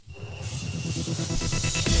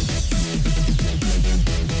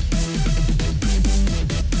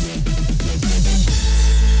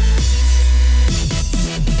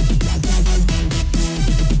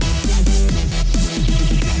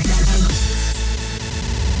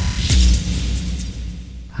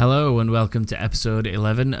Hello and welcome to episode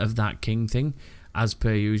 11 of That King Thing. As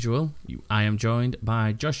per usual, I am joined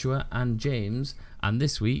by Joshua and James, and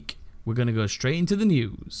this week we're going to go straight into the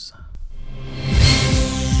news.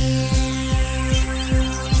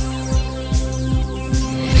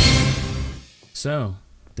 So,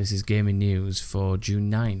 this is gaming news for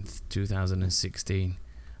June 9th, 2016,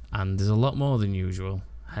 and there's a lot more than usual,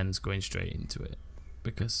 hence going straight into it,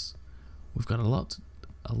 because we've got a lot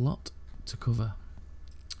to cover.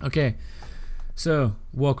 Okay, so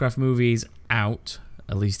Warcraft movie's out,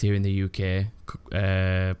 at least here in the UK,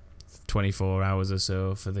 24 hours or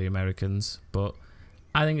so for the Americans, but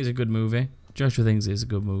I think it's a good movie. Joshua thinks it's a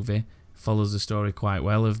good movie. Follows the story quite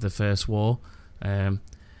well of the First War. I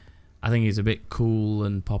think it's a bit cool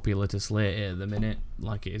and popular to slate it at the minute,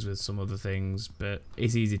 like it is with some other things, but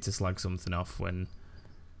it's easy to slag something off when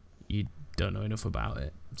you don't know enough about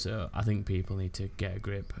it. So I think people need to get a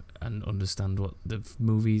grip and understand what the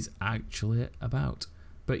movie's actually about.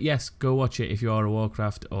 But yes, go watch it if you are a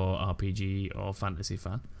Warcraft or RPG or fantasy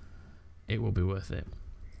fan. It will be worth it.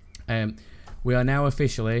 We are now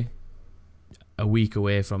officially a week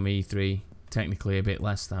away from E3. Technically a bit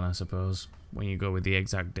less than, I suppose, when you go with the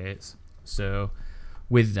exact dates. So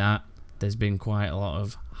with that, there's been quite a lot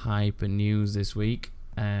of hype and news this week.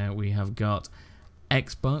 We have got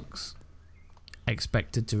Xbox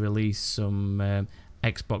expected to release some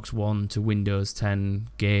Xbox One to Windows 10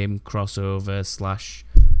 game crossover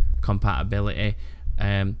 / compatibility.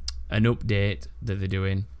 An update that they're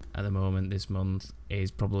doing at the moment this month is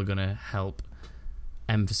probably going to help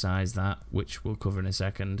emphasize which we'll cover in a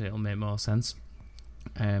second. It'll make more sense.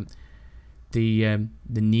 The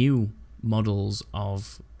new models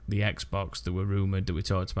of the Xbox that were rumoured that we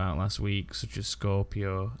talked about last week, such as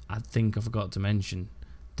Scorpio, I think I forgot to mention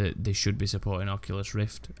that they should be supporting Oculus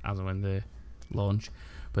Rift as and when they launch.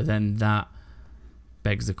 But then that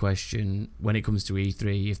begs the question, when it comes to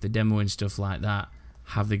E3, if they're demoing stuff like that,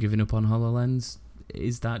 have they given up on HoloLens?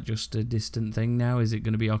 Is that just a distant thing now? Is it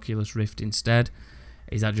going to be Oculus Rift instead?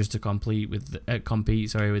 Is that just to compete with the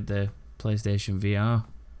PlayStation VR?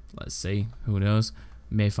 Let's see. Who knows?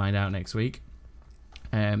 May find out next week.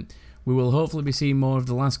 We will hopefully be seeing more of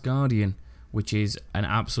The Last Guardian, which is an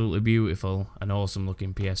absolutely beautiful and awesome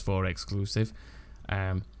looking PS4 exclusive.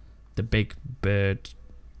 The big bird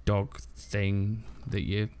dog thing that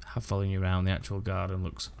you have following you around the actual garden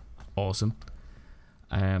looks awesome.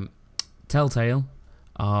 Telltale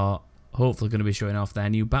are hopefully going to be showing off their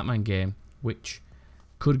new Batman game, which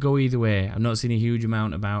could go either way. I've not seen a huge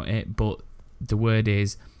amount about it, but the word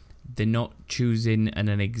is they're not choosing an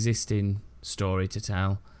existing story to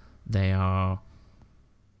tell. They are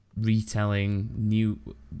retelling new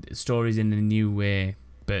stories in a new way,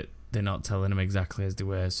 but they're not telling them exactly as they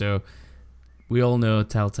were. So we all know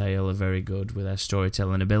Telltale are very good with their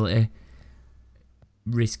storytelling ability.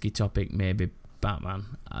 Risky topic, maybe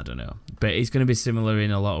Batman, I don't know, but it's going to be similar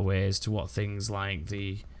in a lot of ways to what things like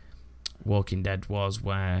the Walking Dead was,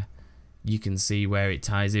 where you can see where it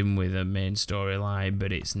ties in with a main storyline,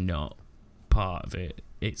 but it's not part of it.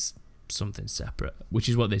 It's something separate, which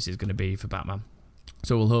is what this is going to be for Batman.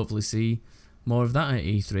 So we'll hopefully see more of that at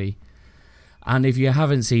E3. And if you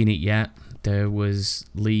haven't seen it yet, there was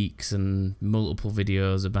leaks and multiple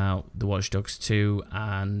videos about the Watch Dogs 2,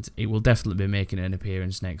 and it will definitely be making an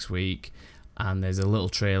appearance next week. And there's a little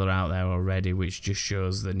trailer out there already which just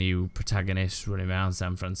shows the new protagonist running around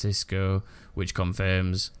San Francisco, which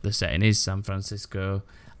confirms the setting is San Francisco,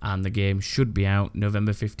 and the game should be out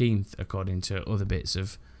November 15th, according to other bits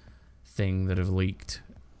of thing that have leaked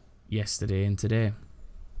yesterday and today.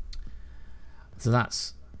 So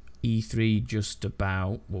that's E3 just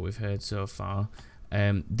about what we've heard so far.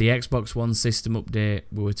 The Xbox One system update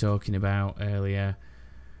we were talking about earlier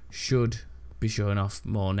should be showing off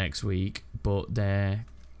more next week, but there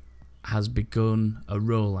has begun a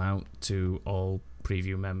rollout to all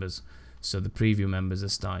preview members. So the preview members are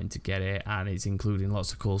starting to get it, and it's including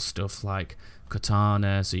lots of cool stuff like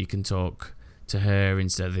Cortana, so you can talk to her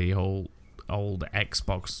instead of the whole old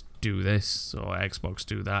Xbox do this or Xbox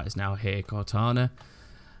do that. It's now Hey Cortana.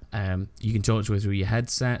 You can talk to her through your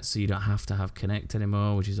headset, so you don't have to have Kinect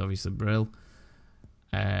anymore, which is obviously brill.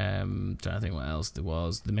 Trying to think what else there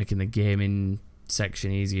was. They're making the gaming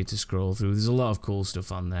section easier to scroll through. There's a lot of cool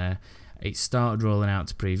stuff on there. It started rolling out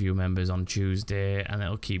to preview members on Tuesday, and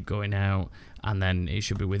it'll keep going out, and then it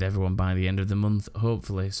should be with everyone by the end of the month,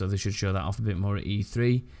 hopefully. So they should show that off a bit more at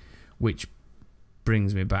E3, which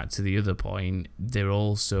brings me back to the other point. They're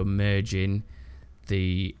also merging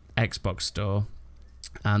the Xbox store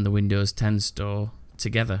and the Windows 10 store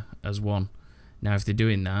together as one. Now, if they're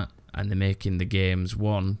doing that and they're making the games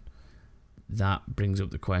one, that brings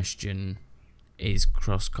up the question, is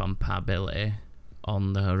cross-compatibility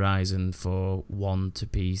on the horizon for One to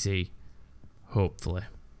PC? Hopefully.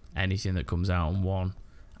 Anything that comes out on One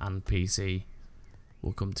and PC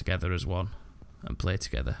will come together as one and play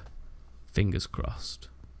together. Fingers crossed.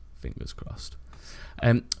 Fingers crossed.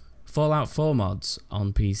 Fallout 4 mods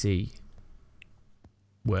on PC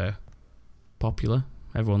were popular.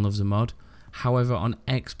 Everyone loves a mod. However, on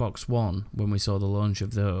Xbox One, when we saw the launch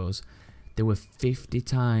of those, there were 50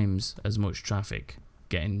 times as much traffic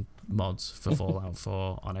getting mods for Fallout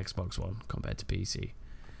 4 on Xbox One compared to PC.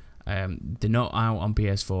 They're not out on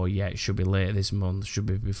PS4 yet. Should be later this month. Should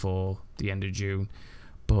be before the end of June.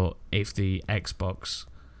 But if the Xbox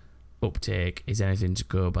uptake is anything to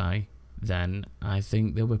go by, then I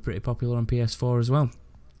think they'll be pretty popular on PS4 as well.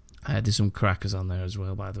 There's some crackers on there as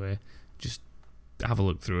well, by the way. Just have a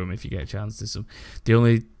look through them if you get a chance. The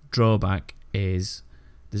only drawback is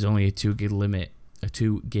there's only a 2 gig limit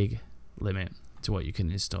to what you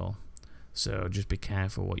can install. So just be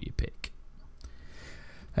careful what you pick.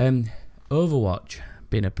 Overwatch,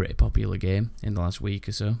 been a pretty popular game in the last week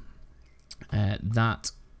or so.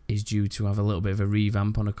 That is due to have a little bit of a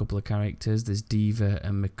revamp on a couple of characters. There's D.Va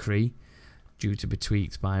and McCree, due to be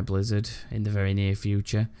tweaked by Blizzard in the very near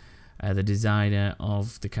future. The designer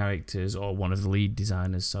of the characters, or one of the lead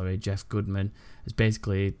designers, Jeff Goodman, has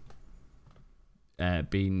basically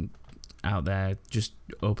been out there just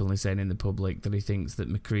openly saying in the public that he thinks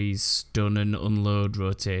that McCree's stun and unload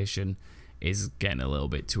rotation is getting a little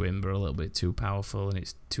bit too imber, a little bit too powerful, and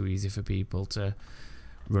it's too easy for people to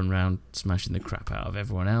run around smashing the crap out of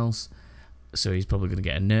everyone else. So he's probably going to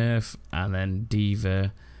get a nerf. And then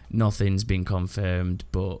D.Va, nothing's been confirmed,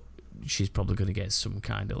 but she's probably going to get some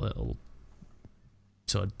kind of little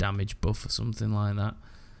sort of damage buff or something like that.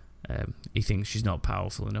 He thinks she's not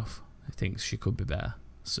powerful enough. He thinks she could be better.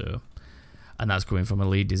 So, and that's coming from a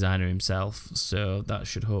lead designer himself, so that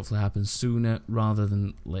should hopefully happen sooner rather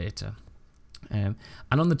than later. And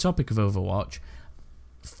on the topic of Overwatch,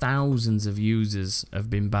 thousands of users have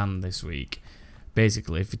been banned this week,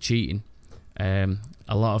 basically for cheating. A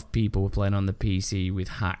lot of people were playing on the PC with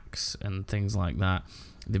hacks and things like that.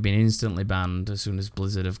 They've been instantly banned as soon as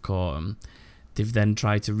Blizzard have caught them. They've then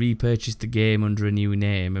tried to repurchase the game under a new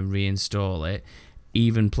name and reinstall it,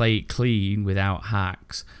 even play it clean without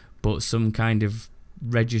hacks, but some kind of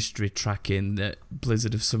registry tracking that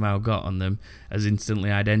Blizzard have somehow got on them has instantly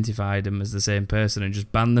identified them as the same person and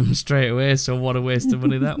just banned them straight away. So what a waste of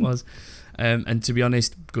money that was. And to be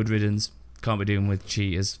honest, good riddance. Can't be dealing with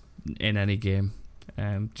cheaters in any game.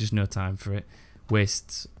 Just no time for it.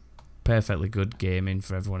 Wastes perfectly good gaming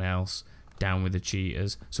for everyone else. Down with the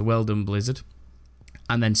cheaters. So well done, Blizzard.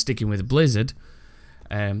 And then sticking with Blizzard,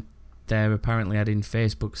 they're apparently adding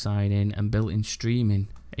Facebook sign-in and built-in streaming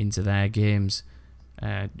into their games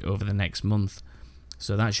over the next month.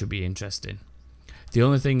 So that should be interesting. The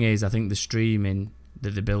only thing is, I think the streaming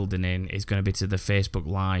that they're building in is going to be to the Facebook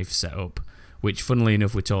Live setup, which funnily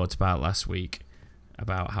enough we talked about last week,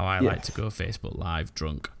 about how I like to go Facebook Live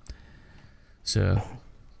drunk. So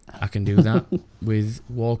I can do that with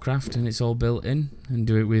Warcraft and it's all built in, and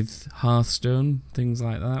do it with Hearthstone, things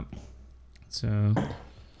like that. So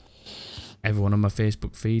everyone on my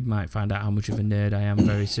Facebook feed might find out how much of a nerd I am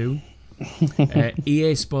very soon.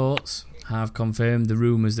 EA Sports have confirmed the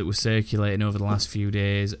rumours that were circulating over the last few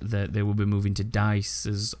days that they will be moving to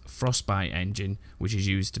DICE's Frostbite engine, which is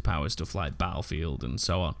used to power stuff like Battlefield and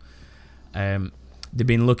so on. They've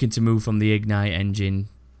been looking to move from the Ignite engine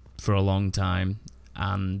for a long time,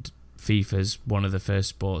 and FIFA's one of the first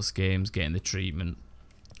sports games getting the treatment.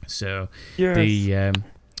 So they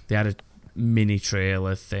had a mini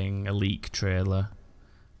trailer thing, a leak trailer,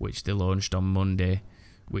 which they launched on Monday,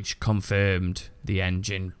 which confirmed the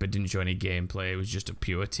engine but didn't show any gameplay. It was just a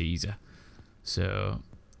pure teaser. So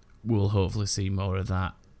we'll hopefully see more of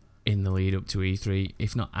that in the lead up to E3,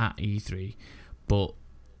 if not at E3. But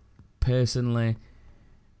personally,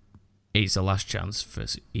 it's a last chance for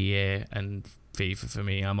EA and FIFA for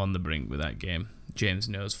me. I'm on the brink with that game. James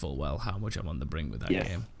knows full well how much I'm on the brink with that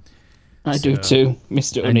game. I do too,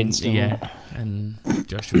 Mr. Uninstall. Yeah, and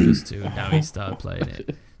Joshua does too. Now he's started playing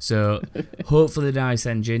it. So hopefully the DICE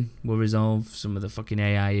engine will resolve some of the fucking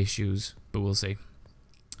AI issues, but we'll see.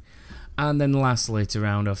 And then lastly, to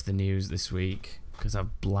round off the news this week, because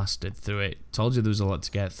I've blasted through it, told you there was a lot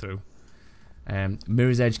to get through.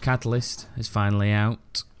 Mirror's Edge Catalyst is finally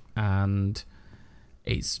out, and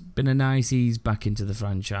it's been a nice ease back into the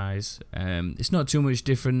franchise. It's not too much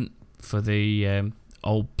different for the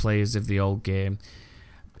old players of the old game.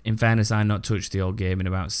 In fairness, I've not touched the old game in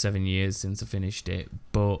about 7 years since I finished it,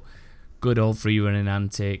 but good old free running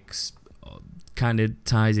antics, kind of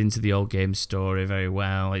ties into the old game story very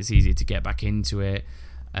well. It's easy to get back into it.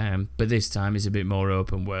 But this time it's a bit more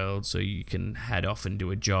open world, so you can head off and do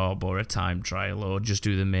a job or a time trial or just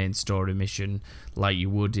do the main story mission like you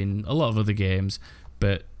would in a lot of other games.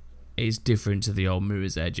 But it's different to the old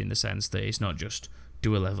Mirror's Edge in the sense that it's not just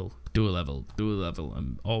do a level,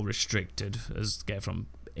 and all restricted as get from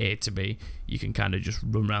A to B. You can kind of just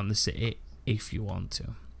run around the city if you want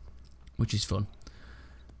to, which is fun.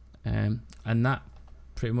 And that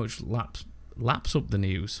pretty much laps up the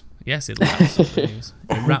news. Yes, it laps up the news.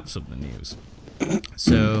 It wraps up the news.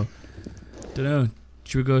 So, don't know.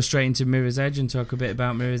 Should we go straight into Mirror's Edge and talk a bit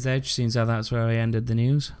about Mirror's Edge, since how that's where I ended the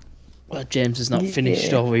news? Well, James has not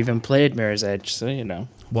finished or even played Mirror's Edge, so you know.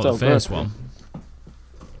 What, the first one?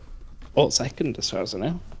 Well, second, as far as I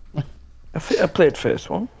know. I played first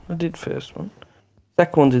one. I did first one.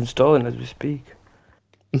 Second one's installing as we speak.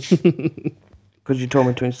 Because you told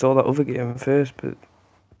me to install that other game first, but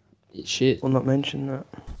shit. We'll not mention that.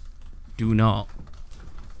 Do not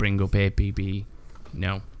bring up APB.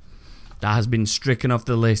 No. That has been stricken off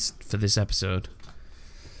the list for this episode.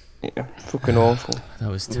 Yeah, fucking awful. That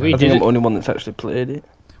was terrible. I think I'm the only one that's actually played it.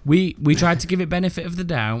 We tried to give it benefit of the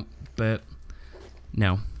doubt, but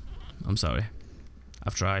no. I'm sorry.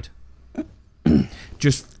 I've tried.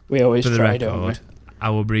 Just we always for the try, record,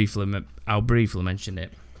 I'll briefly mention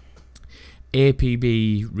it.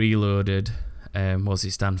 APB Reloaded. What's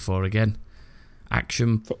it stand for again?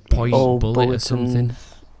 Action Point Bullet or something.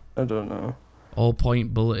 I don't know. All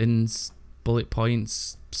point bulletins, bullet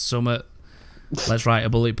points, summit. Let's write a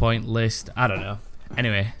bullet point list. I don't know.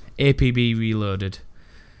 Anyway, APB Reloaded.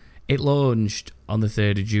 It launched on the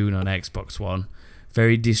 3rd of June on Xbox One,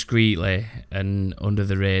 very discreetly and under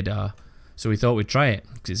the radar. So we thought we'd try it,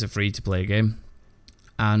 because it's a free-to-play game.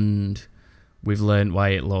 And we've learned why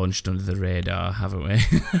it launched under the radar, haven't we?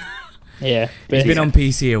 Yeah. It's been on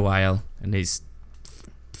PC a while, and it's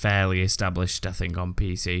fairly established, I think, on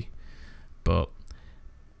PC. But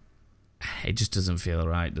it just doesn't feel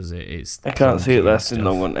right, does it? I can't see it lasting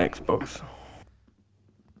long on Xbox.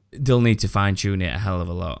 They'll need to fine-tune it a hell of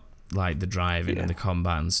a lot, like the driving and the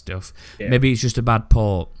combat and stuff. Yeah. Maybe it's just a bad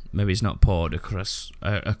port. Maybe it's not ported across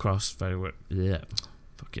very well. Yeah,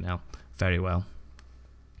 fucking hell, very well.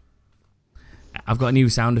 I've got a new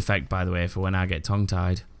sound effect, by the way, for when I get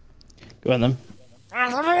tongue-tied. Go on then.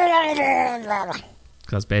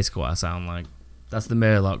 That's basically what I sound like. That's the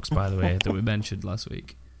Murlocs, by the way, that we mentioned last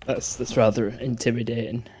week. That's rather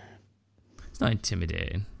intimidating. It's not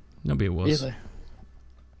intimidating. Nobody was. Really?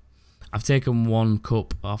 I've taken one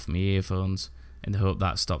cup off my earphones in the hope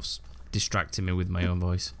that stops distracting me with my own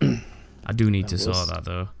voice. I do need to sort that,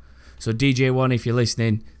 though. So DJ1, if you're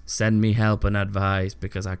listening, send me help and advice,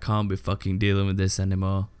 because I can't be fucking dealing with this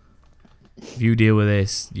anymore. If you deal with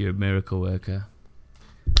this, you're a miracle worker.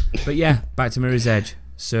 But yeah, back to Mirror's Edge.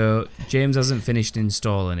 So James hasn't finished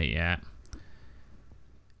installing it yet,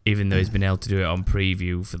 even though he's been able to do it on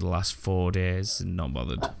preview for the last 4 days and not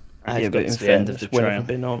bothered. I've got to the end of the when trial. I've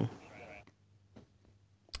been on.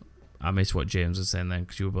 I missed what James was saying then,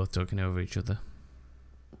 because you were both talking over each other.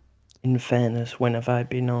 In fairness, when have I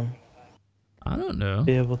been on? I don't know.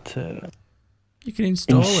 Be able to. You can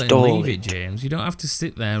install it and leave it, James. You don't have to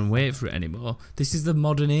sit there and wait for it anymore. This is the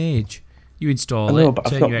modern age. You install it,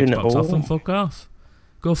 turn your Xbox off and fuck off.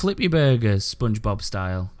 Go flip your burgers, SpongeBob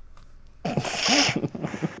style.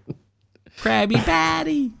 Krabby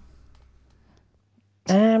Patty.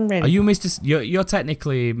 I'm ready. Are you Mr. You're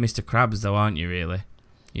technically Mr. Krabs, though, aren't you? Really?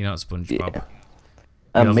 You're not SpongeBob.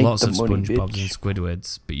 Yeah. You have lots of money, SpongeBobs bitch. and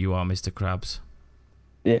Squidwards, but you are Mr. Krabs.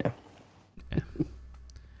 Yeah.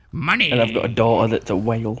 Money. And I've got a daughter that's a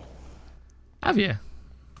whale. Have you?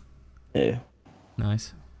 Yeah.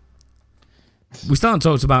 Nice. We still haven't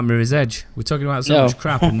talked about Mirror's Edge. We're talking about so much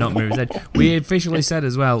crap and not Mirror's Edge. We officially said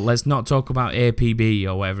as well, let's not talk about APB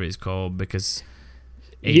or whatever it's called, because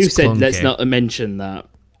it's You said clunky. let's not mention that.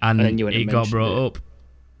 And then you went it and got mentioned brought it. up.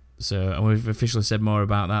 So, and we've officially said more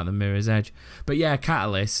about that than Mirror's Edge. But yeah,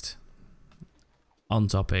 Catalyst, on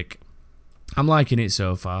topic. I'm liking it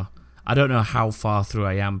so far. I don't know how far through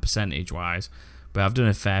I am percentage-wise, but I've done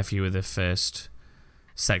a fair few of the first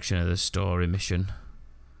section of the story mission.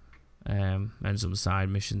 And some side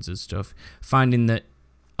missions and stuff. Finding that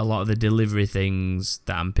a lot of the delivery things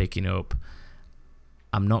that I'm picking up,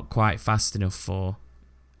 I'm not quite fast enough for.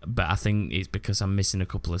 But I think it's because I'm missing a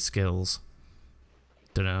couple of skills.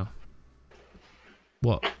 Don't know.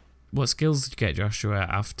 What skills did you get, Joshua,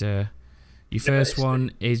 after your first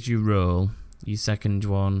one is your roll, your second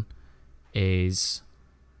one is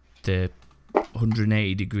the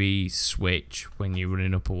 180 degree switch when you're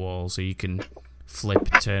running up a wall, so you can flip,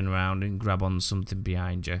 turn around, and grab on something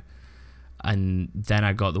behind you. And then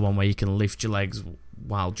I got the one where you can lift your legs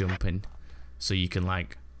while jumping, so you can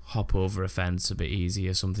like hop over a fence a bit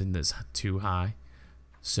easier, something that's too high.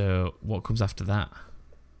 So what comes after that?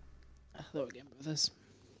 Hello again, brothers.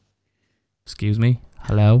 Excuse me?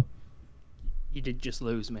 Hello? You did just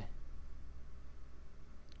lose me.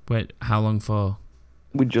 Wait, how long for?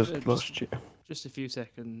 We just lost you. Just a few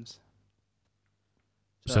seconds.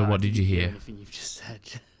 So what I did you didn't hear? Anything you've just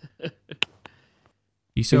said.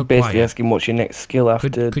 You so He's basically quiet. asking what's your next skill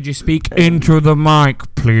after. Could you speak into the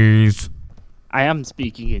mic, please? I am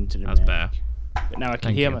speaking into the That's mic, better. but now I can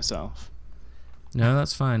Thank hear you. myself. No,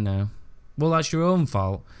 that's fine now. Well, that's your own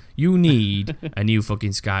fault. You need a new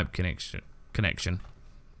fucking Skype connection.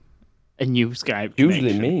 A new Skype.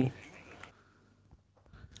 Usually connection. me.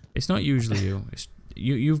 It's not usually you. It's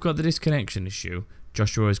you've got the disconnection issue.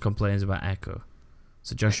 Joshua always complains about echo.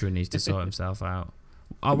 So Joshua needs to sort himself out.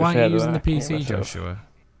 Oh, why are you using the PC, Joshua?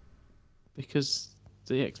 Because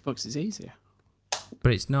the Xbox is easier.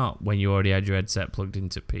 But it's not when you already had your headset plugged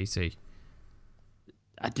into PC.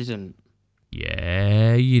 I didn't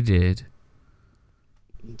Yeah, you did.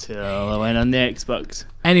 until I went on the Xbox.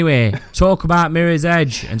 Anyway, talk about Mirror's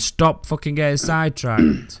Edge and stop fucking getting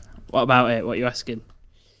sidetracked. What about it? What are you asking?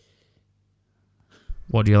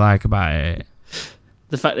 What do you like about it?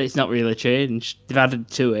 The fact that it's not really changed. They've added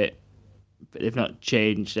to it, but they've not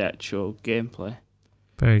changed the actual gameplay.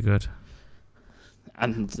 Very good.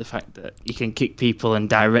 And the fact that you can kick people and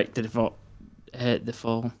direct the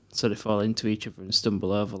fall, so they fall into each other and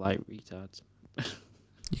stumble over like retards.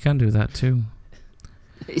 You can do that too.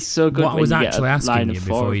 It's so good. What I when was you get actually a asking line you of four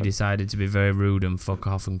before of you them. decided to be very rude and fuck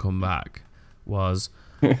off and come back was,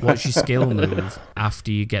 what's your skill move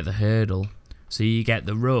after you get the hurdle? So you get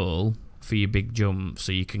the roll for your big jump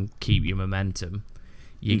so you can keep your momentum.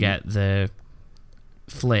 You get the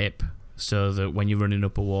flip so that when you're running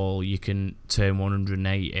up a wall you can turn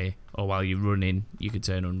 180, or while you're running you can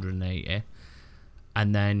turn 180.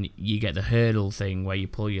 And then you get the hurdle thing where you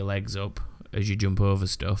pull your legs up as you jump over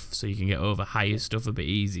stuff so you can get over higher stuff a bit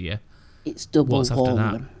easier. It's double What's after wall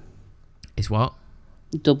that? run. It's what?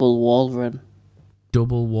 Double wall run.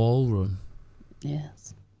 Double wall run.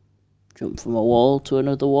 Yes. Jump from a wall to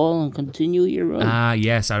another wall and continue your run. Ah,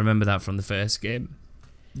 yes, I remember that from the first game.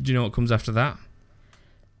 Do you know what comes after that?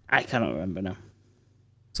 I cannot remember now.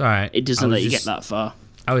 It's alright. It doesn't let you get that far.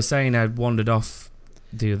 I was saying I'd wandered off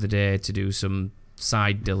the other day to do some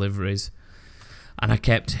side deliveries, and I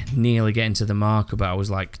kept nearly getting to the marker, but I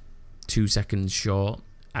was like 2 seconds short,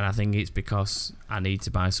 and I think it's because I need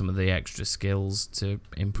to buy some of the extra skills to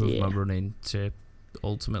improve my running to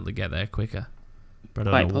ultimately get there quicker. But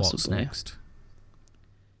I don't know what's next.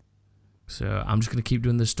 So I'm just going to keep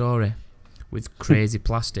doing the story with Crazy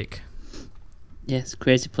Plastic. Yes,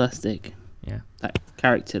 Crazy Plastic. Yeah. That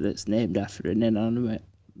character that's named after an inanimate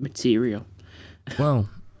material. Well,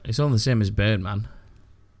 it's all the same as Birdman.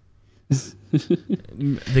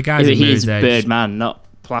 The guys Yeah, in he Mirror's is Edge. Birdman, not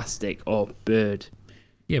plastic or bird.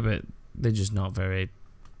 Yeah, but they're just not very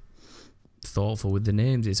thoughtful with the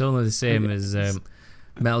names. It's only the same as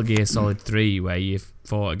Metal Gear Solid 3, where you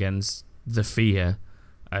fought against the Fear,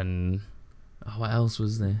 and what else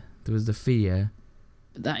was there? There was the Fear.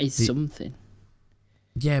 But that is something.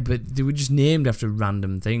 Yeah, but they were just named after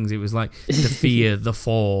random things. It was like the Fear, the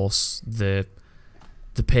Force, the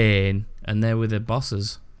Pain, and they were the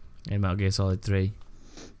bosses in Metal Gear Solid 3.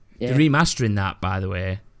 Yeah. They're remastering that, by the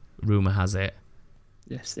way. Rumour has it.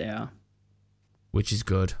 Yes, they are. Which is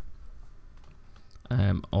good.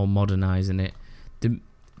 Or modernising it. The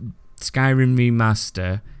Skyrim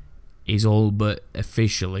remaster is all but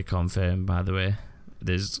officially confirmed, by the way.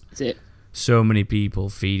 There's Is it? so many people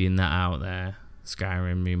feeding that out there.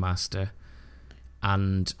 Skyrim remaster.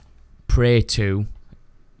 And Prey 2,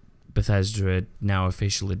 Bethesda are now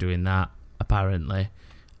officially doing that, apparently.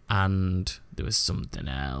 And there was something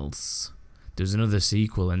else. There was another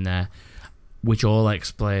sequel in there, which all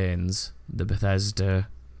explains the Bethesda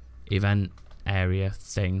event area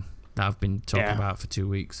thing that I've been talking about for 2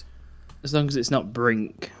 weeks. As long as it's not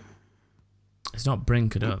Brink. It's not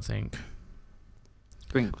Brink, I don't think.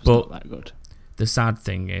 Brink was But not that good. the sad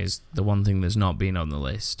thing is, the one thing that's not been on the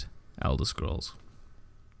list, Elder Scrolls.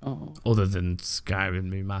 Oh. Other than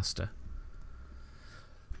Skyrim Remaster.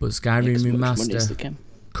 But Yeah, Skyrim 'cause much money is Remaster the game.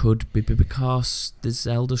 could be because there's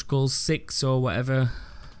Elder Scrolls 6 or whatever.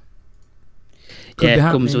 Could Yeah, be it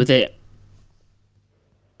comes happening. with it.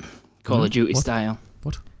 Call of Duty What? style.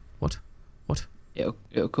 What?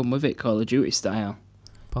 It'll come with it, Call of Duty style.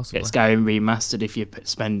 Possibly. Get Skyrim remastered if you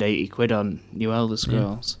spend £80 on new Elder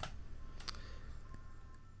Scrolls.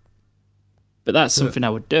 But that's So- something I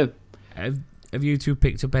would do. Have you two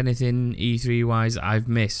picked up anything E3 wise I've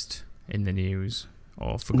missed in the news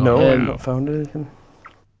or forgotten? No, I've about? not found anything.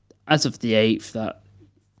 As of the 8th, that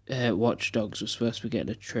Watch Dogs was supposed to be getting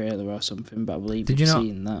a trailer or something, but I believe Did we've you not-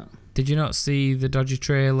 seen that. Did you not see the dodgy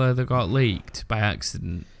trailer that got leaked by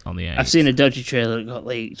accident on the 8th? I've seen a dodgy trailer that got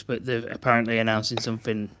leaked, but they're apparently announcing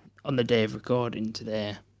something on the day of recording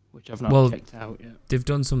today, which I've not Well, checked out yet. They've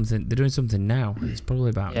done something. They're doing something now. It's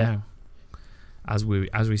probably about Yeah. now, as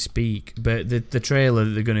we speak. But the trailer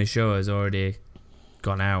that they're going to show has already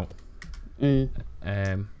gone out. Mm.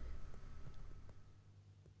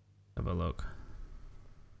 Have a look.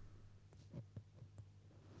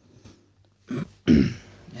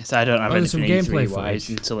 Yes, I don't have there's some anything gameplay E3 wise footage.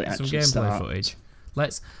 until it Some actually gameplay starts. footage.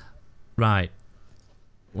 Let's. Right.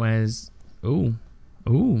 Where's? Ooh.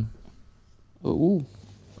 Ooh. Ooh.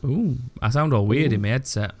 I sound all weird in my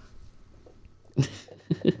headset.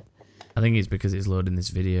 I think it's because it's loading this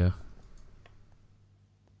video.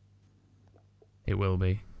 It will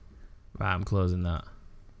be. Right, I'm closing that.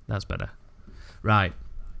 That's better. Right.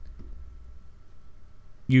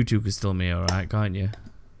 You two can still me alright, can't you?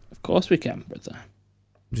 Of course we can, brother.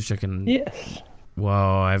 Just checking. Yes.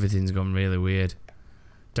 Whoa, everything's gone really weird.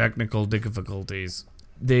 Technical difficulties.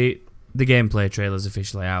 The gameplay trailer's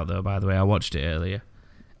officially out though, by the way. I watched it earlier.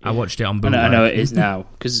 I Yeah. watched it on I bootleg. know it is now,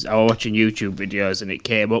 because I was watching YouTube videos and it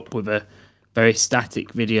came up with a very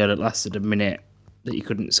static video that lasted a minute that you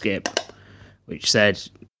couldn't skip, which said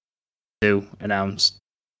to announced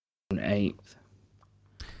on 8th.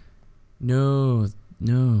 No,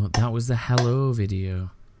 that was the Hello video.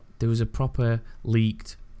 There was a proper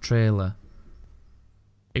leaked trailer.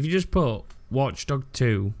 If you just put Watch Dogs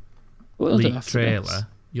 2 We'll do leaked after trailer, this.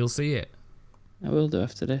 you'll see it. I will do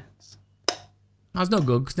after this. That's not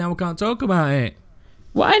good because now we can't talk about it.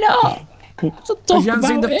 Why not? Let's talk Because you haven't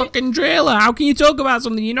seen about the it. fucking trailer. How can you talk about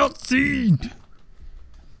something you're not seen?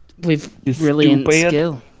 With You brilliant stupid.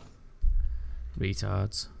 skill.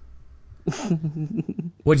 Retards.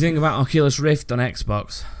 What do you think about Oculus Rift on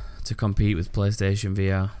Xbox to compete with PlayStation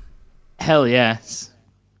VR? Hell yes.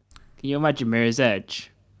 Can you imagine Mirror's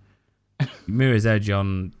Edge? Mirror's Edge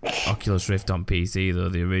on Oculus Rift on PC, though,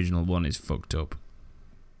 the original one is fucked up.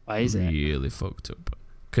 Why is it? Really fucked up.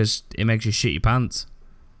 Because it makes you shit your pants.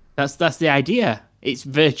 That's the idea. It's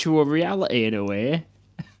virtual reality in a way.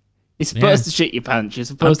 You're supposed to shit your pants. You're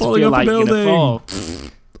supposed to falling feel off a like you're gonna building. fall.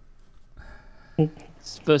 It's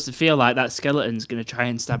supposed to feel like that skeleton's gonna try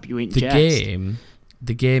and stab you in The chest.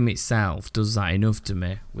 the game itself does that enough to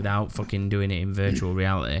me without fucking doing it in virtual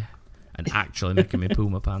reality and actually making me poo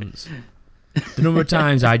my pants. The number of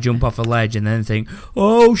times I jump off a ledge and then think,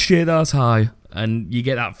 oh shit, that's high. And you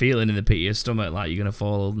get that feeling in the pit of your stomach like you're going to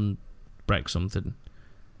fall and break something.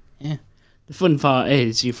 Yeah. The fun part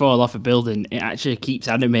is you fall off a building, it actually keeps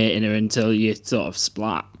animating her until you sort of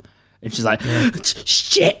splat. And she's like,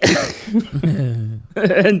 shit!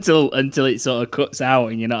 until it sort of cuts out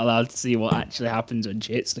and you're not allowed to see what actually happens when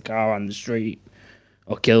she hits the car on the street.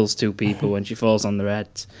 Or kills two people when she falls on their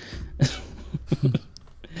heads.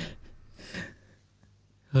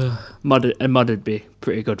 A mod would be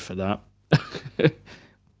pretty good for that.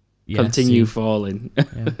 Yeah, Continue see? falling.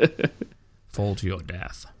 Yeah. Fall to your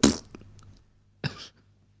death.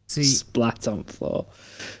 See, Splat on floor.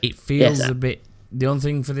 it feels Yes. a bit. The only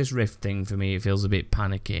thing for this Rift thing for me, it feels a bit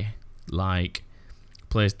panicky. Like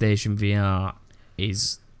PlayStation VR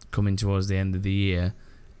is coming towards the end of the year,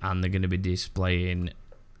 and they're going to be displaying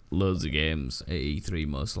loads of games at E3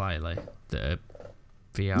 most likely that are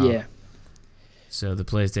VR. Yeah. So the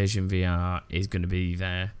PlayStation VR is going to be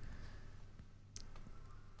there.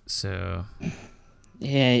 So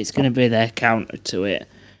Yeah, it's going to be their counter to it.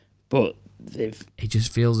 But they've... it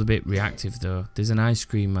just feels a bit reactive though. There's an ice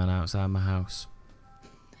cream man outside my house.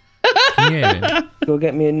 Can you hear him? Go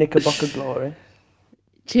get me a Knickerbocker Glory.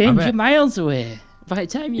 Change bet- your miles away. By the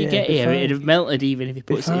time you Yeah, get be here, fine. it'd have melted even if he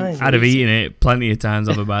puts it in. fine. I'd have eaten it plenty of times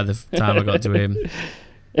over by the time I got to him.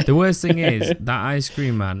 The worst thing is that ice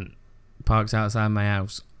cream man parks outside my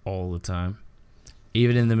house all the time,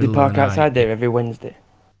 even in the They middle park of the night. outside there every Wednesday.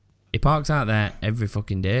 He parks out there every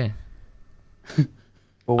fucking day.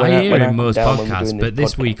 But I hear when him come most down when we're podcasts, doing but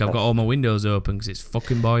this week podcast, I've got all my windows open because it's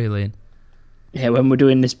fucking boiling. Yeah, when we're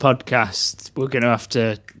doing this podcast, we're going to have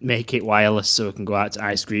to make it wireless so we can go out to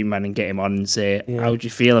Ice Cream Man and get him on and say, Yeah. how do you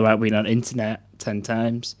feel about being on internet 10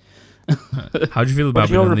 times? How do you feel about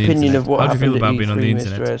What's being your on the opinion internet? of what How do you feel happened about at being on the E3,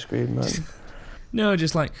 internet? Mr. Ice Cream Man? No,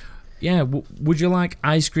 just like, yeah, would you like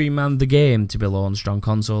Ice Cream Man the game to be launched on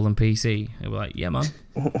console and PC? And we're like, yeah, man.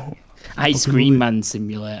 Ice Cream Man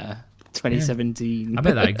Simulator. 2017. I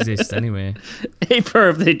bet that exists anyway. It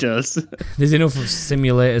probably does. There's enough of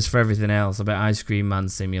simulators for everything else. I bet Ice Cream Man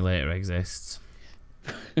Simulator exists.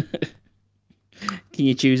 Can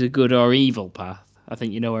you choose a good or evil path? I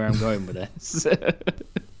think you know where I'm going with this. You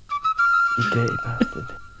dirty bastard.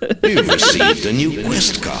 You've received a new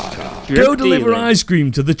quest card. Go deliver ice cream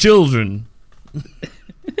to the children.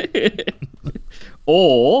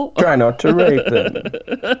 Or Try not to rape them.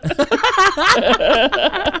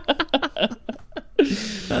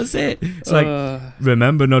 That's it. It's like,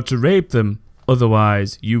 remember not to rape them,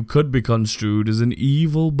 otherwise you could be construed as an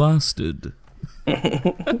evil bastard.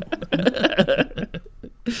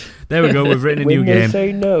 There we go. We've written a new When they game.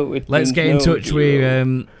 say no, it Let's means get in no, touch Giro.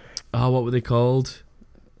 with what were they called?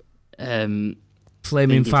 Flaming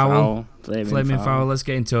Flaming Fowl. Flaming Flaming Fowl. Fowl. Let's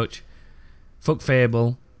get in touch. Fuck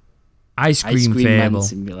Fable. Ice Ice Cream Cream Man Fable.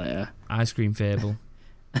 Simulator. Ice Cream Fable.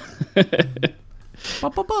 Ba,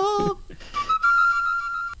 ba, ba.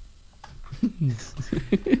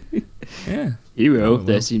 Yeah. Hero, Oh, well.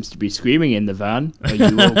 there seems to be screaming in the van. Are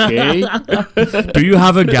you okay? Do you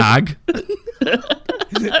have a gag?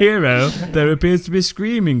 Hero, there appears to be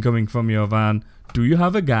screaming coming from your van. Do you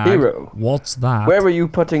have a gag? Hero. What's that? Where are you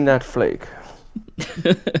putting that flake?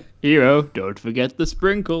 Hero, don't forget the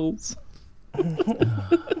sprinkles. We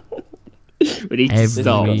need to Every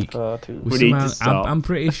stop. week. Far too. We We need to somehow- stop. I'm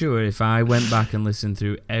pretty sure if I went back and listened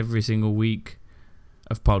through every single week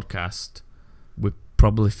of podcast, we'd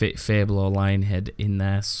probably fit Fable or Lionhead in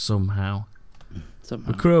there somehow.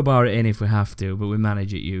 Somehow. We crowbar it in if we have to, but we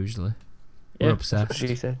manage it usually. We're Yeah, obsessed.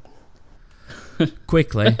 She said.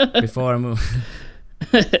 Quickly, before I move...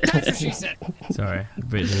 That's what she said. Sorry, a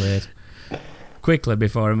bit delayed. Quickly,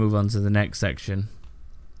 before I move on to the next section.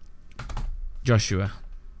 Joshua,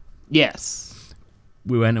 Yes,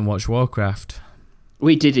 we went and watched Warcraft.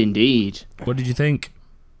 we did indeed. What did you think?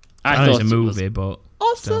 I know thought it's a it was movie, but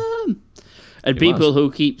awesome. And It people was.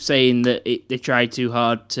 who keep saying that they tried too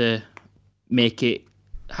hard to make it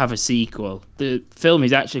have a sequel. The film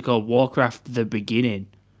is actually called Warcraft: The Beginning.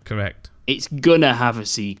 correct. It's gonna have a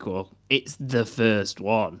sequel. It's the first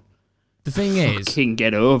one. The thing is, Fucking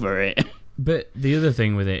get over it. but the other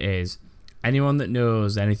thing with it is, anyone that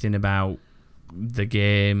knows anything about the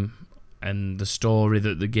game and the story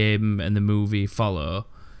that the game and the movie follow,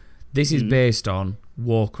 this is based on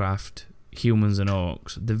Warcraft, Humans and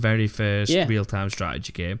Orcs, the very first Yeah. real-time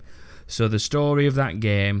strategy game. So the story of that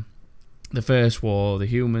game, the first war, the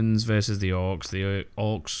humans versus the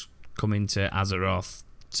orcs coming to Azeroth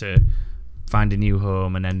to find a new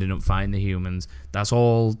home and ending up fighting the humans. That's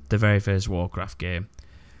all the very first Warcraft game.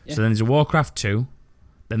 Yeah. So then there's a Warcraft 2,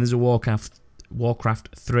 then there's a Warcraft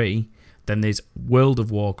 3, then there's World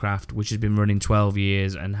of Warcraft, which has been running 12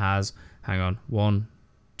 years and has, 1,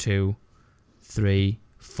 2, 3,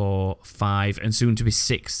 4, 5, and soon to be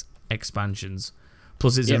 6 expansions.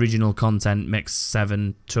 Plus its Yep. original content makes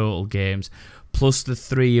 7 total games, plus the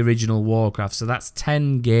 3 original Warcraft. So that's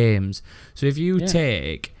 10 games. So if you Yeah.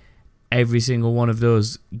 take every single one of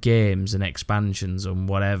those games and expansions and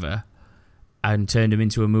whatever and turned them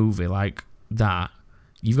into a movie like that,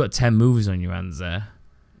 you've got 10 movies on your hands there.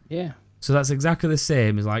 Yeah. So that's exactly the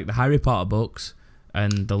same as like the Harry Potter books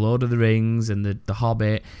and the Lord of the Rings and the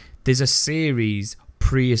Hobbit. There's a series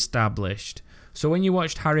pre-established. So when you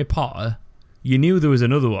watched Harry Potter, you knew there was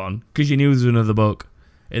another one because you knew there was another book.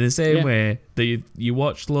 In the same Yeah. way that you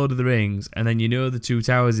watched Lord of the Rings and then you know the Two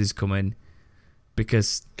Towers is coming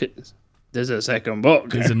because There's a second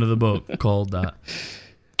book. there's another book called that,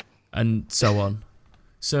 and so on.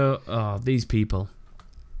 So, these people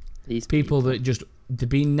These that just, they're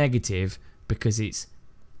being negative because it's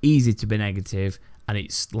easy to be negative and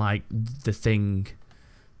it's like the thing.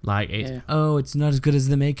 Like, it's, Yeah. it's not as good as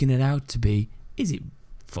they're making it out to be. Is it?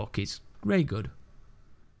 Fuck, it's very good.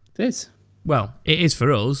 It is. Well, it is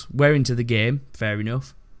for us. We're into the game, fair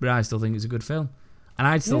enough, but I still think it's a good film. And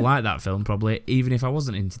I'd still Yeah. like that film, probably, even if I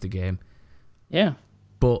wasn't into the game. Yeah.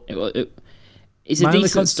 But It's a My only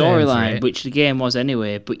decent concern for storyline, it- which the game was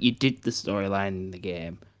anyway, but you did the storyline in the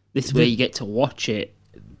game. This way you get to watch it,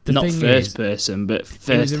 the not thing first is, person, but first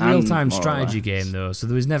it was a hand, real-time more or strategy less. game, though, so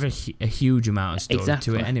there was never a huge amount of story to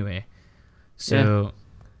Exactly. it anyway. So,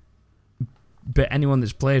 but anyone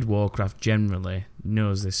that's played Warcraft generally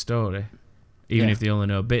knows this story, even Yeah. if they only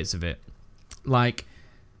know bits of it. Like,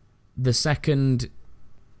 the second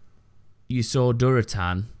you saw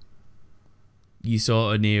Duratan, you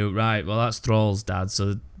sort of knew, right, well, that's Thrall's dad,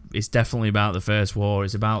 so it's definitely about the First War,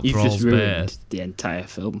 it's about You've Thrall's just ruined birth. the entire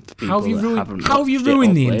film for people How have you that ruined, haven't how have you watched it or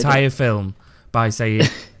ruined the played it. entire film by saying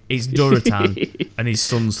it's Duratan and his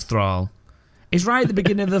son's Thrall? It's right at the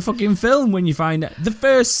beginning of the fucking film when you find out. The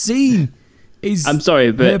first scene is I'm sorry,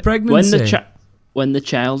 her but pregnancy. when the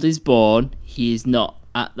child is born, he is not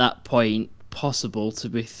at that point possible to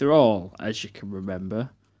be Thrall, as you can remember.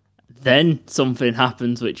 Then something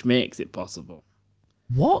happens which makes it possible.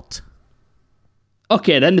 What?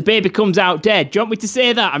 Okay, then the baby comes out dead. Do you want me to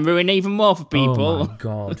say that? I'm ruining even more for people. Oh my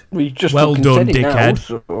god. We just Well fucking done, said it now, dickhead.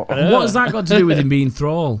 so- What has that got to do with him being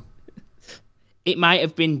Thrall? It might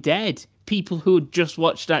have been dead. People who had just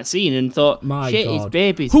watched that scene and thought, My shit, God. his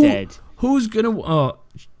baby's dead. Who's gonna? Oh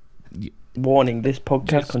Warning: this podcast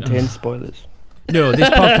Just- contains spoilers. no! This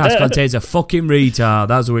podcast contains a fucking retard.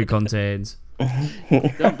 That's what it contains.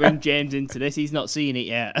 Don't bring James into this. He's not seen it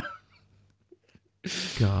yet.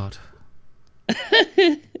 God.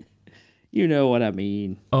 You know what I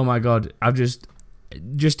mean. Oh my god! I've just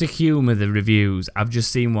to humour the reviews. I've just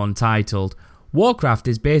seen one titled "Warcraft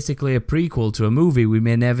is basically a prequel to a movie we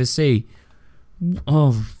may never see."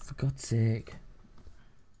 Oh, for God's sake!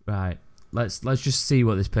 Right, let's just see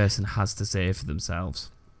what this person has to say for themselves.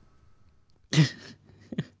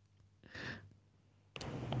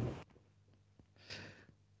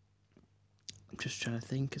 I'm just trying to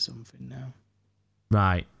think of something now.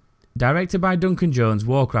 Right. Directed by Duncan Jones,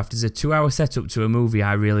 Warcraft is a 2-hour setup to a movie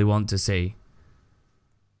I really want to see.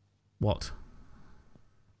 What?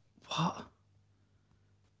 What?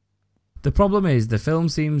 The problem is, the film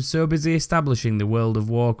seems so busy establishing the world of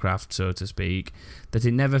Warcraft, so to speak, that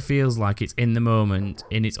it never feels like it's in the moment,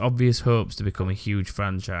 in its obvious hopes to become a huge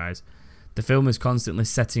franchise. The film is constantly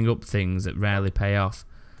setting up things that rarely pay off.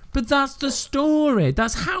 But that's the story!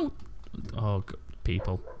 That's how... Oh,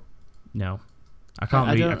 people. No. I can't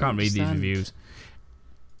read these reviews.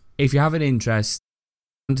 If you have an interest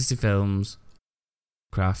in fantasy films,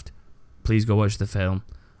 Warcraft, please go watch the film,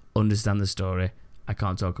 understand the story. I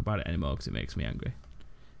can't talk about it anymore because it makes me angry.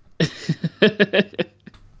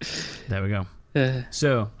 There we go.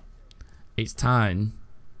 So, it's time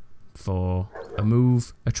for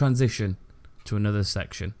a transition to another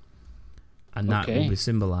section. And that will be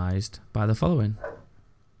symbolised by the following.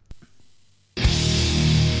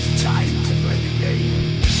 Time to play the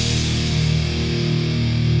game.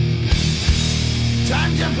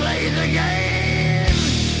 Time to play the game.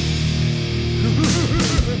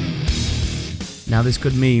 Now, this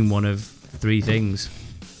could mean one of three things.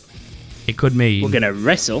 It could mean We're going to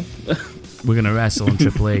wrestle. and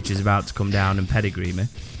Triple H is about to come down and pedigree me.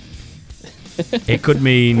 It could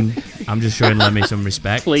mean I'm just showing Lemmy some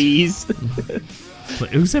respect. Please.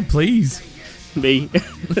 Who said please? Me.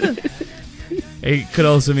 It could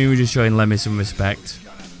also mean we're just showing Lemmy some respect.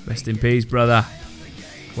 Rest in peace, brother.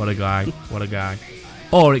 What a guy. What a guy.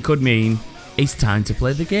 Or it could mean it's time to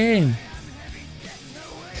play the game.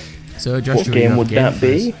 So, Joshua, What game would that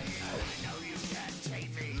be?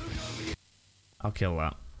 I'll kill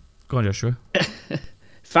that. Go on, Joshua.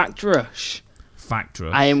 Fact Rush. Fact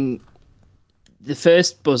Rush. The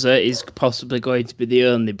first buzzer is possibly going to be the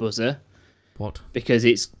only buzzer. What? Because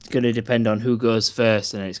it's going to depend on who goes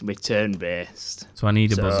first and it's going to be turn-based. So I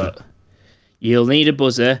need a buzzer. You'll need a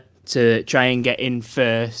buzzer to try and get in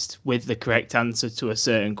first with the correct answer to a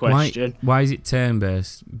certain question. Why is it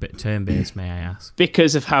turn-based, may I ask?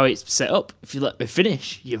 Because of how it's set up. If you let me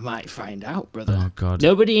finish, you might find out, brother. Oh, God.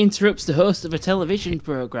 Nobody interrupts the host of a television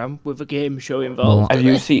program with a game show involved. Have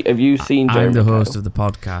you seen? I'm Jeremy the host Kyle? of the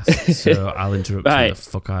podcast, so I'll interrupt Right. you the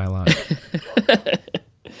fuck I like.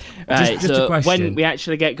 Right, just a so question. when we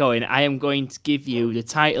actually get going, I am going to give you the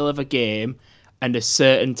title of a game and a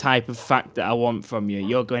certain type of fact that I want from you.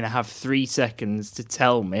 You're going to have 3 seconds to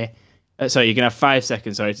tell me. You're going to have 5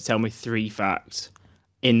 seconds, to tell me 3 facts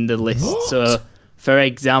in the list. What? So, for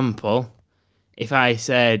example, if I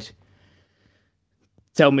said,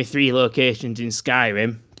 tell me 3 locations in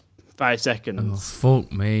Skyrim, 5 Oh, seconds,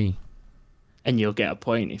 fuck me. and you'll get a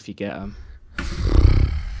point if you get them.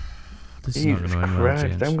 This is not Jesus going to end well, Christ,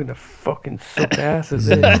 James. I'm gonna fucking suck ass at This is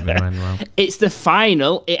this. not going to end well. It's the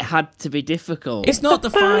final. It had to be difficult. It's not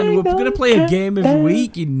the final. We're going to play a game every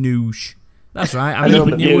week, you noosh. That's right. I'm I know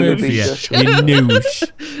putting the your word for movie, you. Josh. You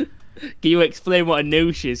noosh. Can you explain what a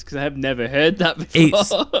noosh is? Because I have never heard that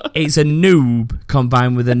before. It's a noob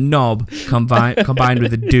combined with a knob combined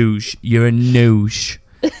with a douche. You're a noosh.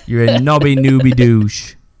 You're a knobby noobie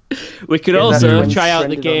douche. We could Yeah, that's also when try out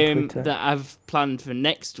the trended on game Twitter. that I've planned for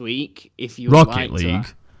next week. If you would Rocket like League.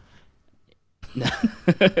 To.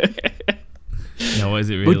 No, what is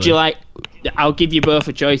it really? Would you like? I'll give you both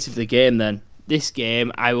a choice of the game then. This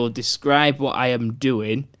game, I will describe what I am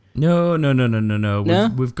doing. No. No?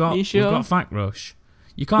 We've got You sure? we've got Fact Rush.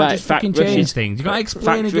 You can't Right, just fact fucking rushes. change things. You can't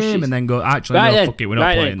explain a Fact game rushes. and then go, actually, Right no, then, fuck it, we're not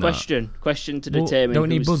right playing then. that. Question to Well, determine. don't we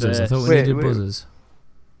need who's buzzers? I first. thought we Wait, needed wait. buzzers.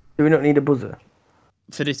 Do we not need a buzzer?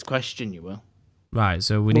 For this question, you will. Right,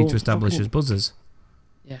 so we need to Well, establish fucking- as buzzers.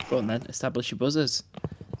 Yeah, go on then. Establish your buzzers.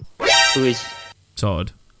 Who is?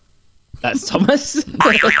 Sorted. That's Thomas.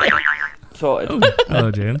 Sorted.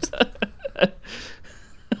 Hello, James.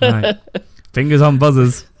 Right. Fingers on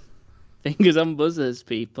buzzers. Fingers on buzzers,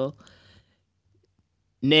 people.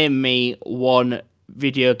 Name me one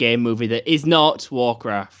video game movie that is not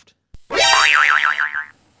Warcraft.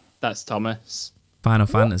 That's Thomas. Final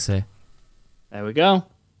Fantasy. There we go.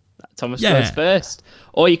 Thomas Yeah. goes first.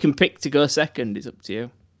 Or you can pick to go second. It's up to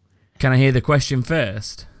you. Can I hear the question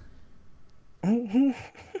first? Can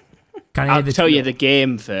I hear I'll the tell you the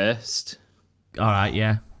game first. All right,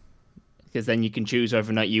 yeah. Because then you can choose whether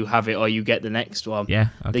or not you have it or you get the next one. Yeah,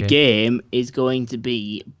 okay. The game is going to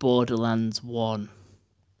be Borderlands 1.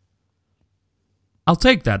 I'll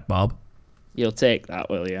take that, Bob. You'll take that,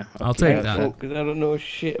 will you? I'll take Yeah, that. fuck, 'cause I don't know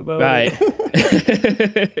shit about Right.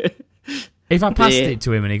 it. If I passed Yeah. it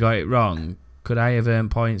to him and he got it wrong, could I have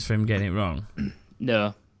earned points for him getting it wrong?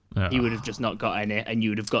 No. Oh. He would have just not got any, and you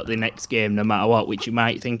would have got the next game no matter what, which you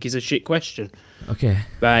might think is a shit question. Okay.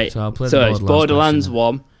 Right. So I'll play the So it's Borderlands Borderlands question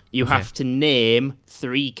 1. You Okay. have to name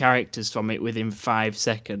 3 characters from it within 5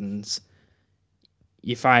 seconds.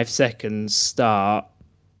 Your 5 seconds start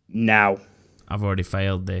now. I've already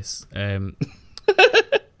failed this.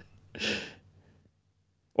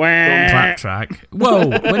 Clap track. Whoa,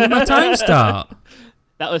 when did my time start?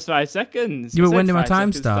 That was 5 seconds. You I were said when did my 5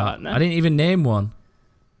 time seconds start? now. I didn't even name one.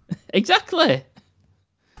 Exactly.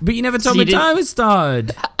 But you never told So me you didn't- time had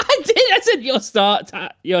started. I did. I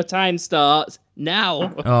said your time starts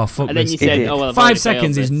now. Oh, fuck And then this. you said, Idiot. "Oh well." I've 5 already failed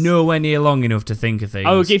seconds is this. nowhere near long enough to think of things.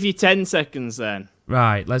 I will give you 10 seconds then.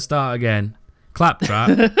 Right, let's start again. Claptrap.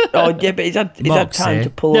 Oh yeah, but he's had time Moxie. to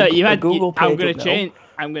pull No, up you a had. Google page. I'm gonna up now. change.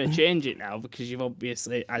 I'm gonna change it now because you've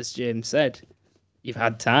obviously, as James said, you've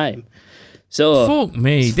had time. So Fuck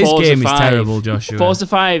me. This Forza game is 5. terrible, Joshua. Forza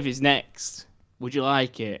 5 is next. Would you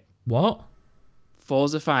like it? What?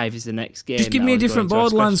 Forza 5 is the next game. Just give that me I a was different going to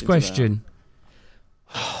ask Borderlands questions question.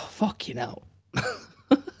 about. Oh, fucking hell.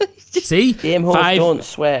 See? Game host, 5 don't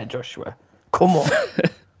swear, Joshua. Come on.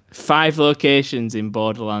 5 locations in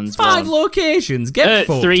Borderlands 5 1. locations. Get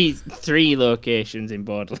fucked. Three locations in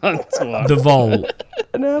Borderlands 1. The vault.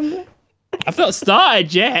 I've not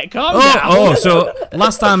started yet. Calm Oh, down. oh, so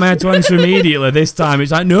last time I had to answer immediately. This time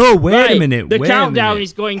it's like, no, wait Right, a minute. The wait countdown a minute.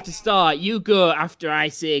 is going to start. You go after I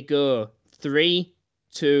say go. 3,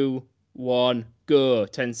 2, 1, go.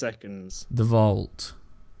 10 seconds. The vault.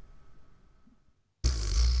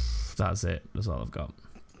 That's it. That's all I've got.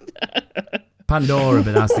 Pandora,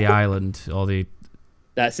 but that's the island or the.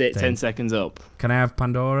 That's it. 10 Ten. seconds up. Can I have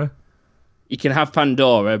Pandora? You can have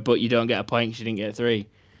Pandora, but you don't get a point because you didn't get 3.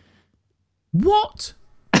 What?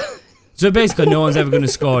 So basically, no one's ever going to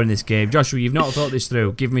score in this game. Joshua, you've not thought this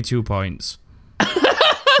through. Give me 2 points.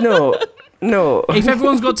 No. If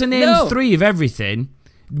everyone's got to name No. 3 of everything,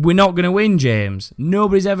 we're not going to win, James.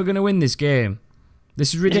 Nobody's ever going to win this game.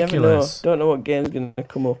 This is You never know. ridiculous. Don't know what game's gonna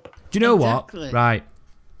come up. Do you know Exactly. what? Right.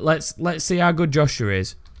 Let's see how good Joshua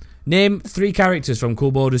is. Name 3 characters from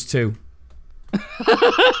Cool Borders 2.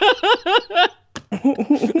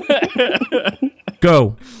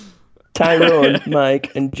 Go. Tyrone,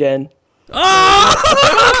 Mike, and Jen. Are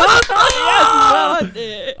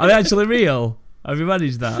they actually real? Have you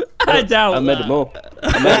managed that? I doubt I made that. them up.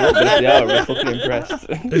 But if they are, we're fucking impressed.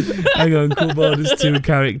 Hang on, Cool Borders 2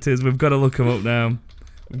 characters. We've got to look them up now.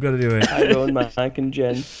 We've got to do it. Tyrone, Mike, and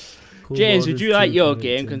Jen. Cool James, would Borders you like 2 your characters.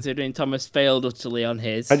 game considering Thomas failed utterly on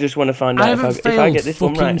his? I just want to find I out haven't if I failed get this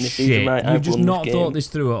one fucking right and if these shit. are right, You've I've just won not this thought game. this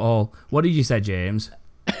through at all. What did you say, James?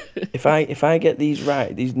 If I get these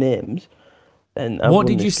right, these names, then I've What won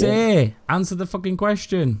did you this game. say? Answer the fucking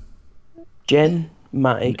question. Jen,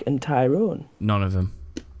 Mike, and Tyrone. None of them.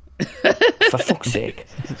 For fuck's sake.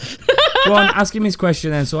 Go on, ask him his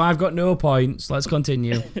question then. So I've got no points. Let's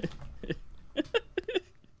continue.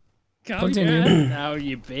 Continue. Now,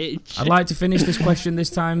 you bitch. I'd like to finish this question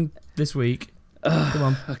this week. Come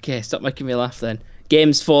on. Okay, stop making me laugh then.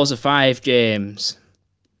 Games Forza 5, James.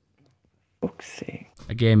 Fuck's sake.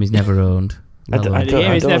 A game is never owned. I don't- The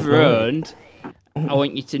game is never know. owned. I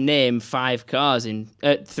want you to name 3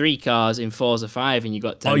 cars in Forza 5, and you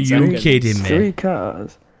got 10 Are you seconds. kidding me? 3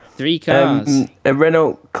 cars. 3 cars. A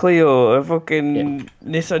Renault Clio, a fucking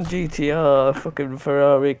Nissan GTR, a fucking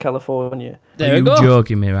Ferrari California. There Are we you go.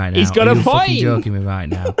 joking me right now? He's got Are a you fucking point. joking me right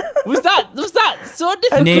now? Was that That's so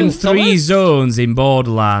difficult. Name 3 Thomas. zones in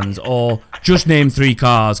Borderlands, or just name 3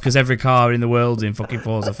 cars, because every car in the world's in fucking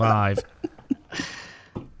Forza 5.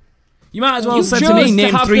 You might as well You say to chose me,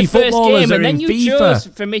 name have 3 the first footballers game, that are and in then you FIFA. chose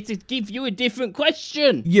for me to give you a different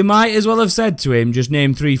question. You might as well have said to him, just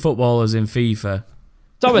name 3 footballers in FIFA.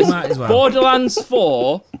 Thomas, Might as well. Borderlands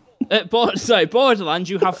 4. Borderlands,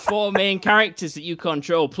 you have 4 main characters that you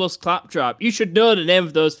control, plus Claptrap. You should know the name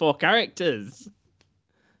of those 4 characters.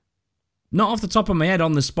 Not off the top of my head,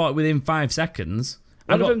 on the spot within 5 seconds.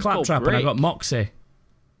 I One of got them's called Claptrap and I got Brick. Moxie.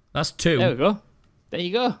 That's 2. There we go. There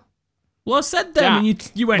you go. Well, I said them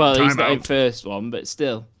and you went Well, time he's not in out. first one, but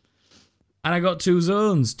still. And I got 2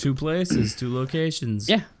 zones, 2 places, 2 locations.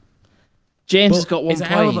 Yeah. James But has got 1 it's a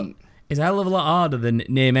hell of a- point. It's a hell of a lot harder than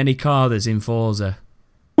name any car that's in Forza.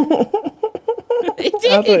 I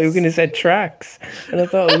thought you were going to say tracks, and I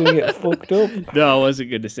thought I was going to get fucked up. No, I wasn't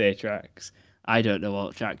going to say tracks. I don't know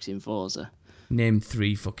what tracks in Forza. Name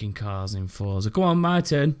 3 fucking cars in Forza. Go on, my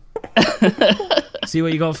turn. See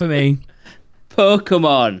what you got for me.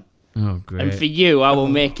 Pokemon. Oh, great. And for you, I will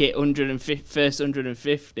make it first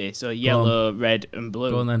 150. So yellow, red, and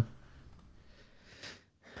blue. Go on then.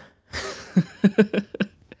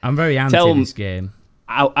 I'm very anti Tell this game.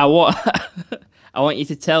 I want I want you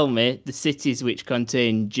to tell me the cities which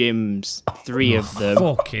contain gyms. 3 of them.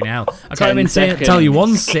 Fucking hell. I 10 can't even seconds. tell you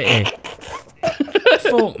one city.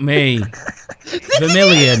 Fuck me.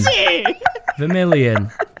 Vermilion.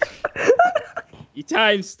 Vermilion. Your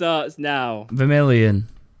time starts now. Vermilion.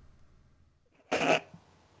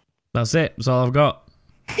 That's it. That's all I've got.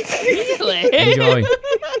 Really? Enjoy.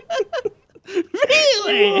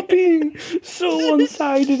 Really? You're being so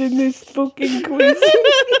one-sided in this fucking quiz.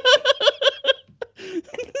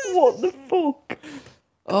 What the fuck?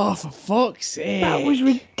 Oh, for fuck's sake! That was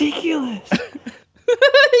ridiculous.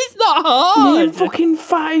 It's not Name hard. fucking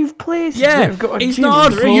 5 places. that Yeah, have got a it's gym not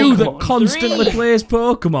hard in for you that Pokemon. constantly 3. plays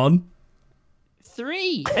Pokemon.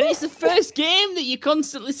 3, and it's the first game that you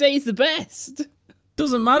constantly say is the best.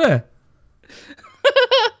 Doesn't matter.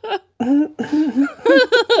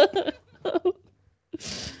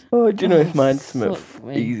 Oh, do you know if mine's something fuck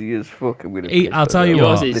me. easy as fuck? I'm gonna. I'll tell you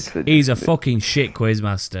Yours what, is- he's a fucking shit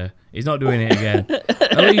quizmaster. He's not doing it again.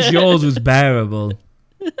 At least yours was bearable.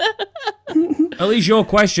 At least your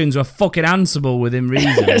questions were fucking answerable within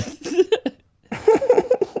reason.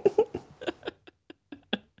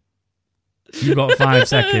 You've got 5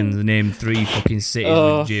 seconds to name 3 fucking cities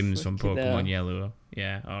Oh, with gyms from fucking Pokemon hell. Yellow.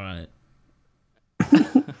 Yeah, alright.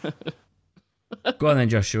 Go on then,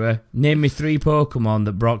 Joshua. Name me 3 Pokemon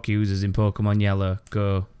that Brock uses in Pokemon Yellow.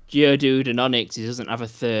 Go. Geodude and Onyx, he doesn't have a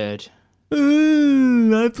third.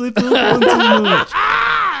 Ooh, I play Pokemon too much.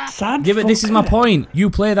 Sad. Yeah, but this is my fucker. point. You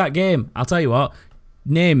play that game. I'll tell you what.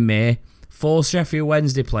 Name me 4 Sheffield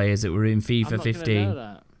Wednesday players that were in I'm FIFA not gonna know 15.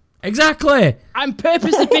 that. Exactly. I'm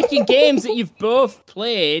purposely picking games that you've both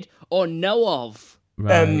played or know of.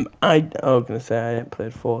 Right. I was gonna say I ain't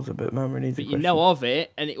played Forza, but Mama needs a But you question. know of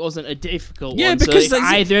it, and it wasn't a difficult Yeah, one. because so if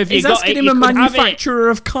either of you he's got asking it, him you a could have it. manufacturer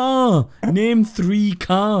of car. Name 3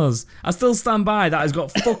 cars. I still stand by that. Has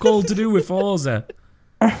got fuck all to do with Forza.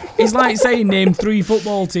 It's like saying name 3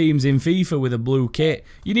 football teams in FIFA with a blue kit.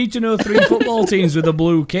 You need to know 3 football teams with a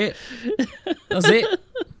blue kit. That's it.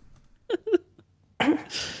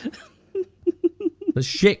 The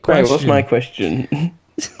shit Right, question. what's my question?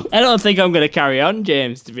 I don't think I'm going to carry on,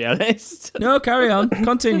 James, to be honest. No, carry on.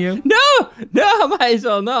 Continue. No, I might as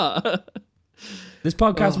well not. This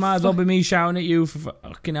podcast might as well be me shouting at you for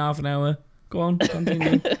fucking half an hour. Go on,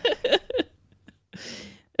 continue.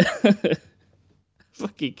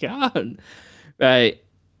 Fucking can't. Right.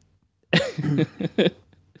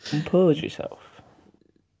 Compose yourself.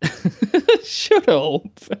 Shut up.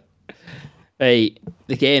 Right,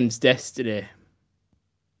 the game's Destiny.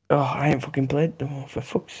 Oh, I ain't fucking played them, for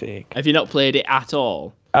fuck's sake. Have you not played it at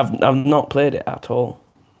all? I've not played it at all.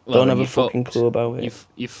 Well, Don't then have a you fucking fucked. clue about it.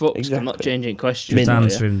 You fucked. I'm not Exactly. changing questions. Just for you.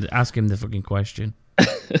 answer him. Ask him the fucking question.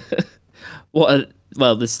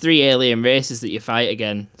 Well, there's 3 alien races that you fight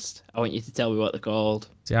against. I want you to tell me what they're called.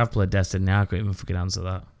 See, I've played Destiny now. I couldn't even fucking answer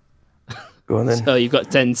that. Go on then. So you've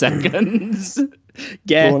got 10 seconds. Go on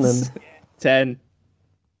Guess. then. 10,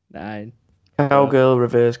 9. Cowgirl,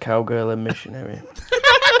 reverse cowgirl, and missionary.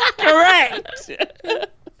 Correct.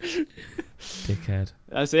 Dickhead.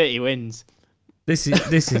 That's it. He wins. This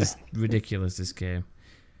is ridiculous, this game.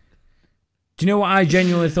 Do you know what I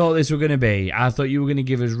genuinely thought this were going to be? I thought you were going to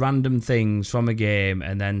give us random things from a game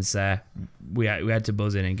and then say we had to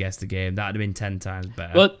buzz in and guess the game. That would have been 10 times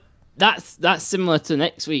better. But that's similar to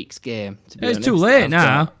next week's game. To be It's honest, too late I've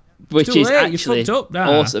now. got- Which too is late, you actually fucked up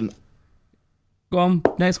now. awesome. Go on,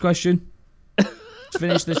 next question.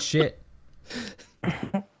 finish this shit.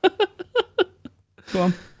 Go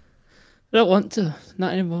on. I don't want to.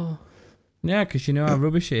 Not anymore. Yeah, because you know how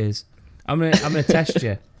rubbish it is. I'm gonna test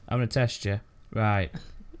you. I'm gonna test you. Right.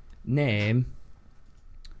 Name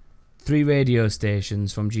 3 radio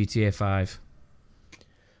stations from GTA 5.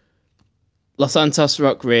 Los Santos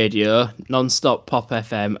Rock Radio, Non-Stop Pop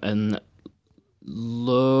FM, and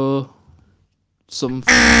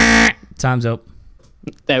Time's up.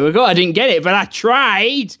 There we go. I didn't get it, but I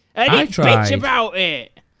tried. I didn't tried. bitch about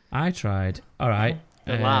it. I tried. All right.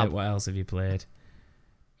 Lab. What else have you played?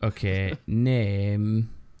 Okay. Name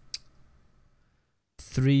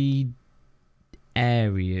 3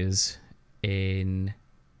 areas in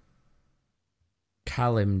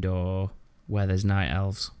Kalimdor where there's night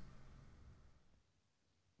elves.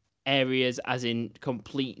 Areas as in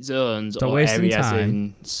complete zones, Stop or wasting areas time.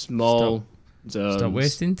 in small zones. Stop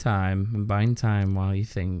wasting time and buying time while you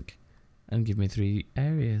think, and give me 3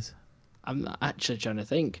 areas. I'm not actually trying to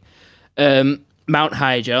think. Mount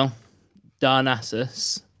Hyjal,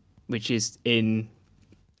 Darnassus, which is in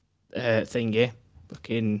thingy.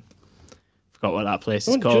 Fucking forgot what that place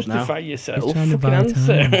is Don't called justify now. yourself. He's trying to Fucking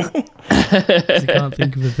buy answer. time. 'Cause I can't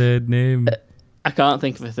think of a third name. I can't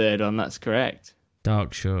think of a third one. That's correct.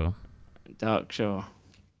 Dark Shore. Dark Shore.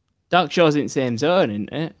 Dark Shore's in the same zone,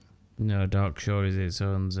 isn't it? No, Dark Shore is its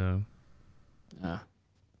own zone. Ah,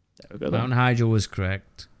 there we go. Then. Mount Hyjal was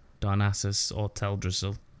correct. Darnassus or Teldrassil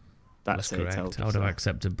was That's it. correct. I would have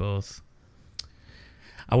accepted both.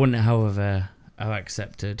 I wouldn't, however, have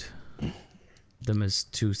accepted them as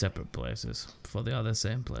 2 separate places before they are the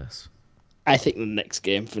same place. I think the next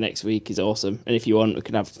game for next week is awesome, and if you want, we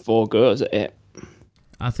can have 4 goes at it.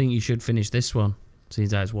 I think you should finish this one.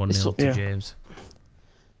 Seems like it's 1-0 to Yeah. James.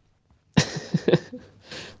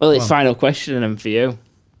 Well, it's Well. final question for you.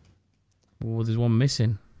 Well, there's one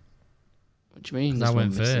missing. What do you mean? 'Cause there's I one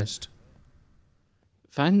went missing? first.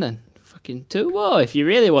 Fine then. Fucking 2 more if you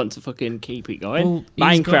really want to fucking keep it going. Well,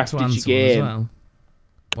 he's got to Minecraft is answer your one as game. well.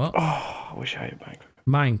 What? Oh, I wish I had Minecraft.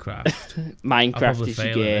 Minecraft. I'll Minecraft probably is your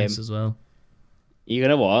fail at game. this as well. You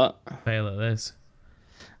gonna what? Fail at this.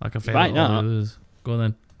 Like I fail Might at all not. the others. Go on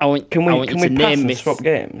then. I want. Can I we want can you we to pass name and me. swap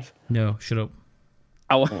games? No, shut up.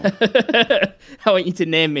 I want. I want you to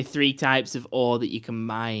name me 3 types of ore that you can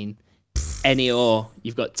mine. Any ore.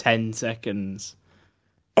 You've got 10 seconds.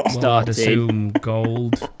 Well, I'd Starting. assume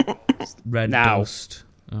gold, red Now. dust.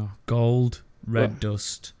 Oh, gold, red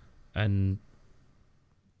dust, and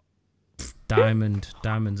diamond.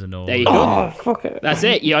 Diamonds and all. There you go. Oh, fuck it. That's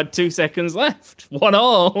it. You had 2 seconds left. 1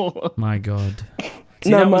 all. My God. See,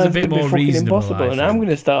 No, that was a mine's bit gonna be more fucking reasonable. impossible, I and I'm think.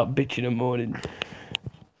 gonna start bitching and moaning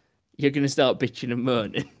You're gonna start bitching and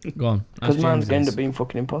moaning. Go on. because Ask mine's gonna end James's. up being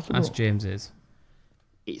fucking impossible. Ask James's.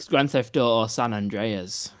 It's Grand Theft Auto San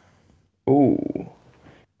Andreas. Ooh,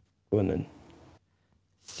 go on then.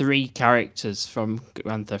 3 characters from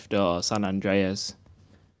Grand Theft Auto San Andreas.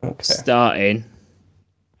 Okay. Starting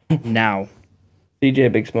now.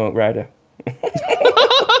 DJ Big Smoke Rider. Do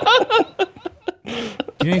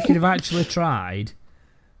you know if you'd have actually tried?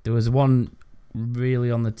 There was one really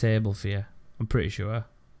on the table for you. I'm pretty sure.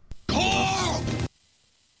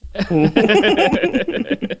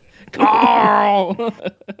 Carl!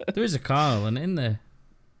 There is a Carl in there,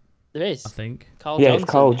 There is. I think. Carl Yeah, Johnson.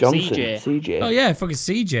 it's Carl Johnson. CJ. CJ. Oh yeah, fucking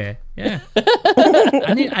CJ. Yeah.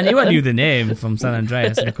 I knew I knew the name from San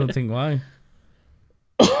Andreas, and I couldn't think why.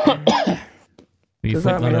 You Does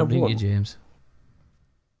flipped that that mean up, I've didn't you, won? James?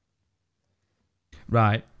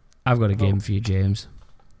 Right, I've got a game for you, James.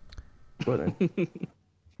 Go on then.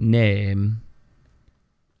 Name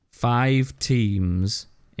 5 teams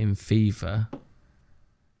in FIFA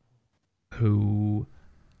who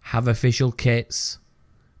have official kits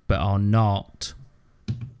but are not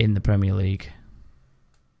in the Premier League.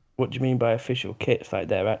 What do you mean by official kits? Like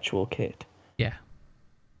their actual kit? Yeah.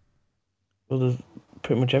 Well, there's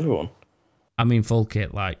pretty much everyone. I mean full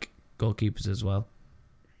kit, like goalkeepers as well.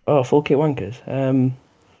 Oh, full kit wankers.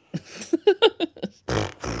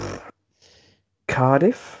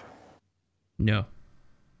 Cardiff? No,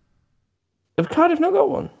 Have Cardiff not got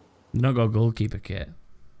one? they've not got a goalkeeper kit.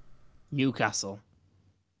 Newcastle.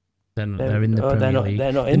 They're in the oh, Premier they're not- League.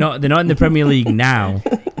 they're not in? They're not in the Premier League now,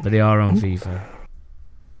 but they are on FIFA.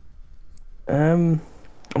 I'm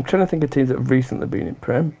trying to think of teams that have recently been in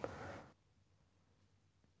Prem.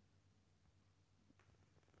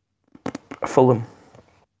 Fulham.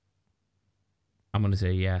 I'm going to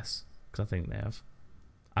say yes, because I think they have.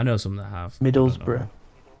 I know some that have. I don't know. Middlesbrough.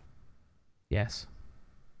 Yes.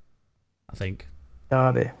 I think.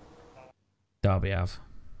 Derby. Derby have.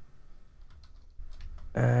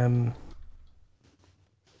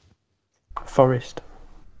 Forest.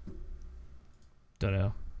 Don't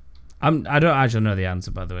know. I don't actually know the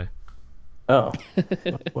answer, by the way. Oh.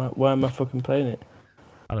 why am I fucking playing it?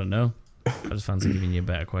 I don't know. I just fancy giving you a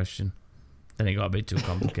better question. Then it got a bit too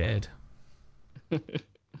complicated.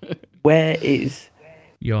 Where is...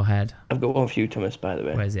 Your head. I've got one for you, Thomas, by the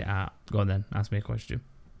way. Where's it at? Go on then. Ask me a question.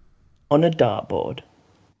 On a dartboard,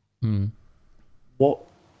 Hmm. what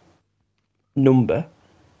number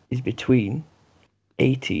is between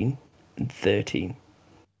 18 and 13?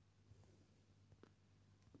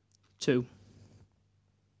 2.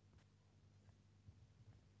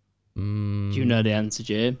 Mm. Do you know the answer,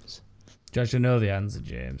 James? Do you actually know the answer,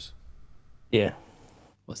 James? Yeah.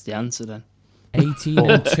 What's the answer then? 18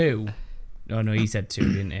 and 2. Oh, no, he said 2,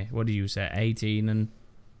 didn't he? What did you say? 18 and...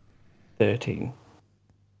 13.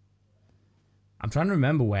 I'm trying to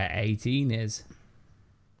remember where 18 is.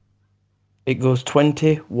 It goes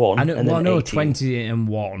 21 I know, and then well, no, 18. 20 and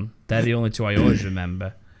 1. They're the only two I always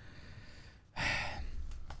remember.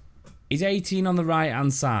 Is 18 on the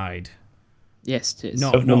right-hand side? Yes, it is.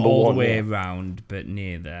 Not Of number all one, the way yeah. round, but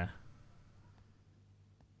near there.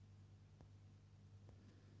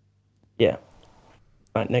 Yeah.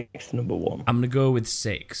 Right next to number 1. I'm going to go with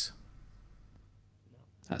 6.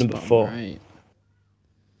 That's number bottom 4. Right.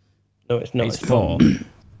 No, it's not. It's 4.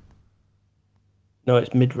 No,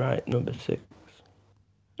 it's mid-right, number 6.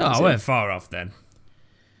 Oh, I weren't far off then.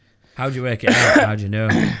 How'd you work it out? How'd you know?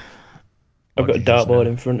 I've got a did you just dartboard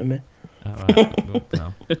know? in front of me. Oh, right. Oh,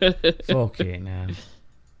 no. Fuck it now.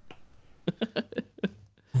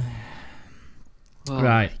 Oh,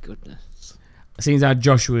 Right. My goodness. Seems how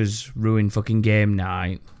Joshua's ruined fucking game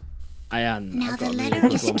night. I am. Now I've the got a letter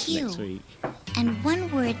really is good one for Q. next week. And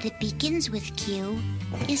one word that begins with Q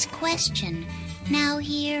is question. Now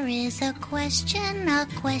here is a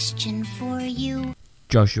question for you.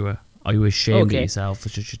 Joshua, are you ashamed Okay. of yourself for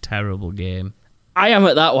such a terrible game? I am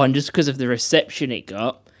at that one just because of the reception it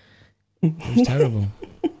got. It was terrible.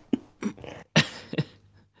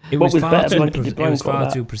 It What was was far better, too. blankety It was blank or far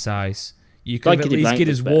that? too precise. You could have at Blankety least blank give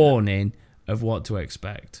was us better. warning of what to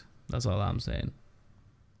expect. That's all I'm saying.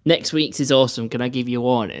 Next week's is awesome. Can I give you a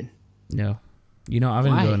warning? No, you're not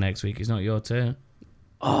having Why? to go next week. It's not your turn.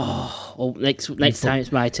 Oh, well, next fu- time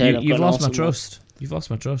it's my turn. I've You've got an lost my awesome one. trust. You've lost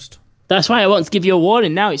my trust. That's why I want to give you a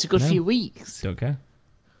warning now. It's a good No. few weeks. Don't care.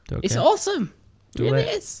 Don't It's care. awesome. Too Really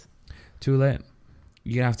late. is. Too late.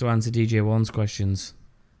 You're gonna have to answer DJ One's questions.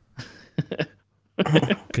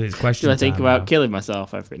 Because it's question Do I think time about now. killing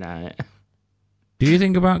myself every night? Do you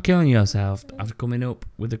think about killing yourself after coming up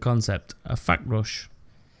with the concept of fact rush?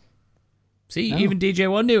 See, No. even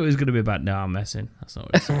DJ One knew it was going to be bad. No, I'm messing. That's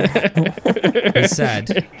not what he said. He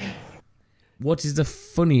said, "What is the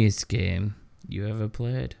funniest game you ever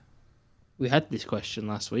played?" We had this question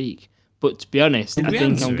last week, but to be honest, Did I we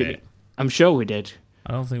think answer I'm gonna. it? I'm sure we did.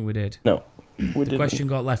 I don't think we did. No. We The didn't. question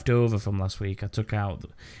got left over from last week. I took out.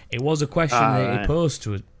 It was a question Ah, that he right. posed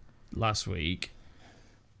to us last week,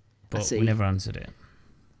 but see. we never answered it.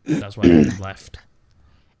 That's why it was left.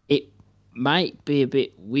 It might be a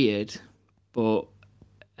bit weird, but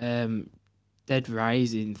Dead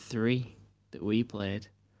Rising 3 that we played.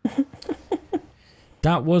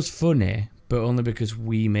 That was funny, but only because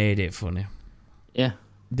we made it funny. Yeah.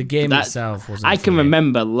 The game That- itself wasn't. I can funny.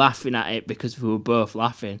 remember laughing at it because we were both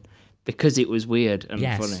laughing because it was weird and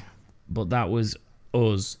Yes, funny. but that was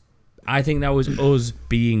us. I think that was us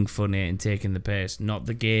being funny and taking the piss, not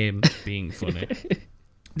the game being funny.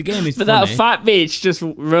 The game is But funny. that fat bitch just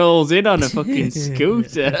rolls in on a fucking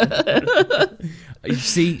scooter.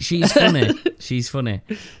 See, she's funny. She's funny.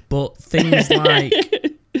 But things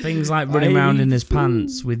like running around in his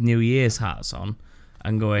pants with New Year's hats on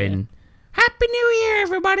and going, "Happy New Year,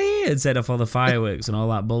 everybody!" and set off all the fireworks and all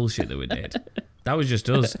that bullshit that we did. That was just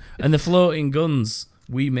us. And the floating guns,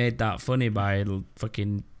 we made that funny by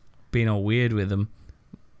fucking being all weird with them.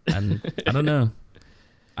 And I don't know.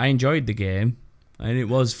 I enjoyed the game and it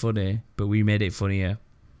was funny, but we made it funnier.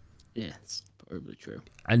 Yeah, it's probably true.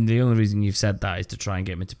 And the only reason you've said that is to try and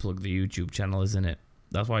get me to plug the YouTube channel, isn't it?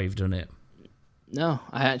 That's why you've done it. No,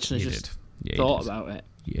 I actually You just did. Yeah, thought you did. about it.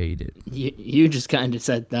 Yeah, you did. You just kind of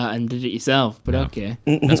said that and did it yourself, but No. okay.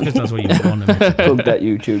 That's because that's what you wanted me to do. Plug that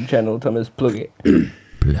YouTube channel, Thomas. Plug it.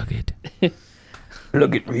 Plug it.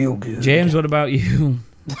 Plug it real good. James, what about you?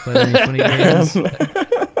 Played any funny games?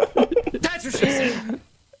 That's what she said.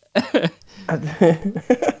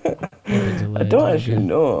 I don't actually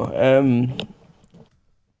know.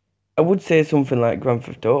 I would say something like Grand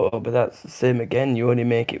Theft Auto, but that's the same again. You only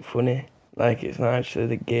make it funny. Like, it's not actually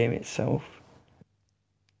the game itself.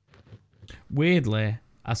 Weirdly,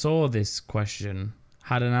 I saw this question,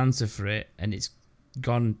 had an answer for it, and it's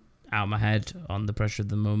gone out of my head on the pressure of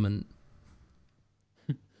the moment.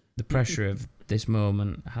 The pressure of this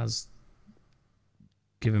moment has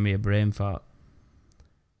given me a brain fart.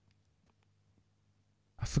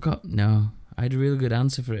 I forgot. No, I had a really good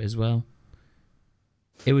answer for it as well.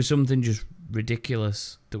 It was something just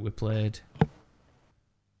ridiculous that we played.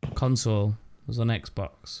 Console was on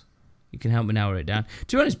Xbox. You can help me narrow it down.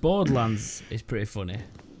 To be honest, Borderlands is pretty funny.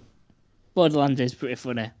 Borderlands is pretty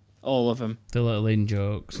funny. All of them. The little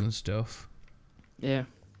in-jokes and stuff. Yeah.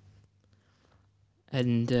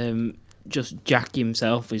 And just Jack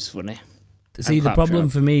himself is funny. See, the problem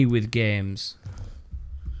for me with games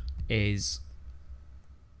is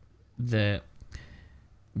that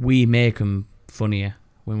we make them funnier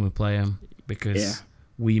when we play them because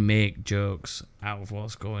we make jokes out of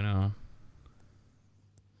what's going on.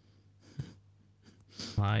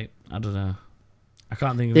 Like, I don't know. I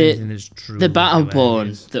can't think of anything that's true. The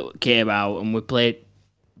Battleborn that came out and we played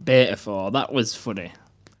beta for, that was funny.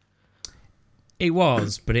 It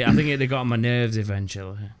was, but I think it got on my nerves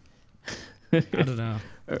eventually. I don't know.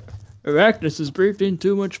 Arachnus has breathed in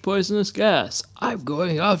too much poisonous gas. I'm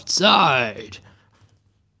going outside.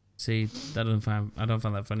 See, I don't find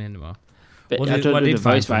that funny anymore. But I don't do the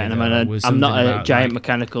voice right, I'm not a giant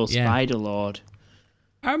mechanical spider lord.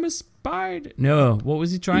 I'm a spider. No, what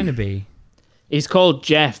was he trying to be? He's called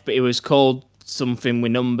Jeff, but he was called something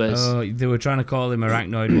with numbers. Oh, they were trying to call him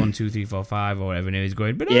Arachnoid 1, 2, 3, 4, 5 or whatever, and he was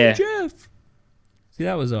going, but I'm Jeff. See,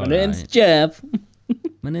 that was all right. My name's Jeff.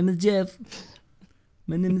 My name is Jeff.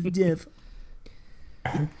 My name is Jeff.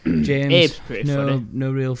 James, Abe's pretty funny.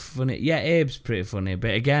 No real funny. Yeah, Abe's pretty funny,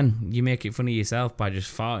 but again, you make it funny yourself by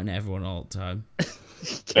just farting at everyone all the time.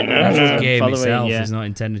 The game itself is not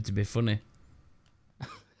intended to be funny.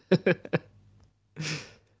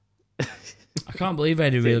 I can't believe I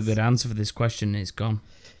had a real good answer for this question and it's gone.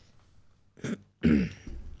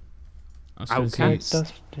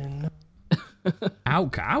 Outcast.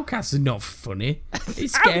 Outcast is not funny.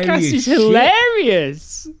 It's scary. Outcast is shit.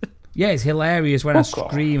 Hilarious. Yeah, it's hilarious when I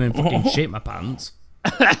scream and fucking shit my pants.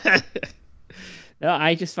 No,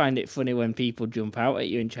 I just find it funny when people jump out at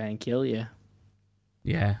you and try and kill you.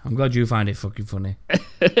 Yeah, I'm glad you find it fucking funny.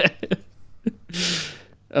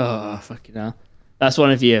 Oh, fucking hell. That's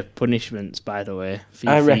one of your punishments, by the way. For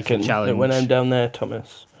your I FIFA reckon challenge. that when I'm down there,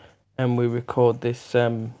 Thomas, and we record this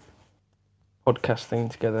podcast thing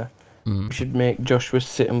together, we should make Joshua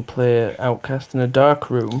sit and play Outcast in a dark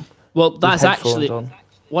room. Well, that's actually on.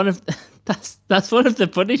 one of that's one of the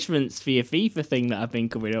punishments for your FIFA thing that I've been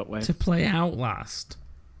coming up with. To play Outlast.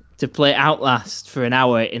 To play Outlast for an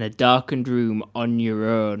hour in a darkened room on your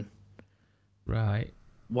own. Right.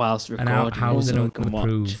 Whilst recording. And how is anyone going going to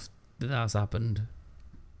prove that that's happened?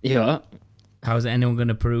 Yeah. How is anyone going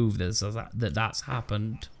to prove that that's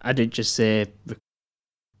happened? I did just say.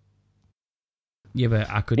 Yeah, but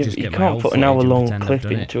I could just get my my old footage. You can't put an hour-long clip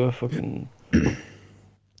into a fucking.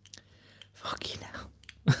 Fucking hell.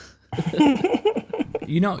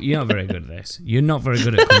 You're not very good at this. You're not very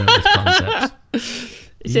good at coming up with concepts.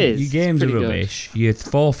 Your games are rubbish. Good. Your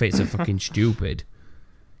forfeits are fucking stupid.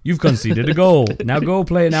 You've conceded a goal. Now go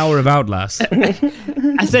play an hour of Outlast.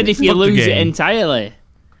 I said if you lose it entirely.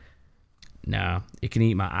 No, you can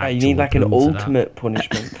eat my actual You need like an poo ultimate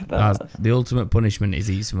punishment for that. The ultimate punishment is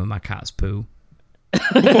eat some of my cat's poo.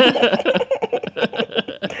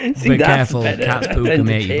 See, be careful, cat's poo can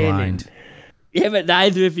make you blind. Yeah, but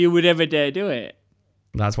neither of you would ever dare do it.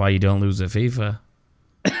 That's why you don't lose at FIFA.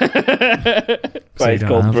 So it's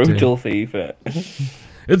called Brutal FIFA.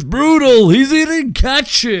 It's brutal. He's eating cat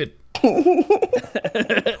shit. Oh,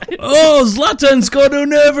 Zlatan scored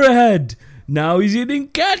an overhead. Now he's eating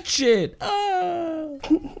cat shit. Ah.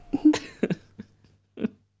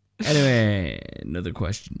 Anyway, another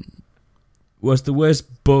question. What's the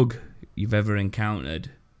worst bug you've ever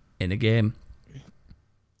encountered in a game?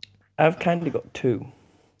 I've kind of got two.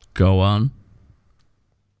 Go on.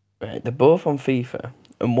 Right, they're both on FIFA,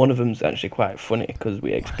 and one of them's actually quite funny because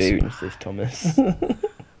we experienced this, Thomas.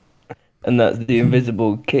 And that's the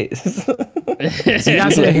invisible kiss. See,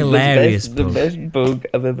 that's a hilarious bug. The best bug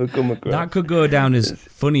I've ever come across. That could go down as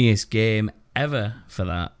funniest game ever for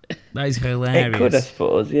that. That is hilarious. It could, I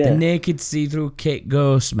suppose, yeah. The naked see-through kick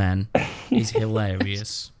ghost man is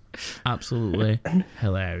hilarious. Absolutely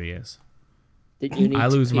hilarious. Did you need I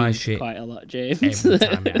lose to my pee shit quite a lot, James? every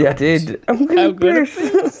time. Yeah, I did. I'm gonna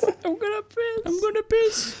piss. I'm gonna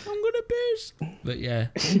piss. But yeah,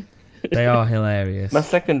 they are hilarious. My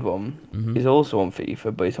second one is also on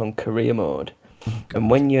FIFA, but it's on career mode. And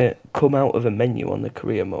when you come out of a menu on the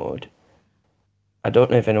career mode, I don't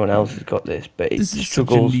know if anyone else has got this, but it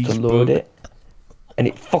struggles to load it. and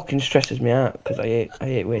it fucking stresses me out because I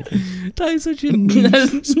hate waiting. That is such a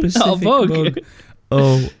niche, specific bug.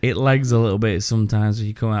 Oh, it lags a little bit sometimes when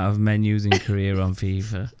you come out of menus in career on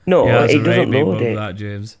FIFA. No, yeah, it doesn't big load bug, it, that,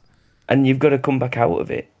 James. and you've got to come back out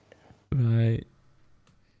of it. Right.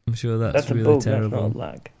 I'm sure that's a really bug, terrible. that's not a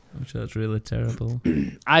lag. I'm sure that's really terrible.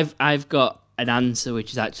 I've got an answer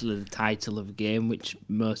which is actually the title of a game which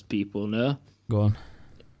most people know. Go on.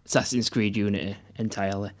 Assassin's Creed Unity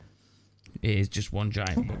entirely. It is just one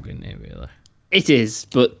giant bug, isn't it, really? It is,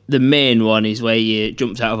 but the main one is where you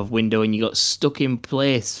jumped out of a window and you got stuck in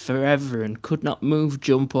place forever and could not move,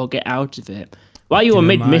 jump, or get out of it. While you were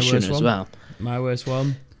mid-mission as well. My worst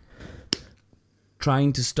one?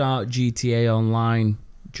 Trying to start GTA Online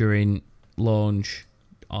during launch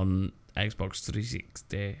on Xbox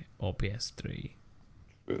 360 or PS3.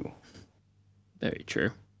 True. Very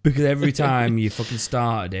true. Because every time you fucking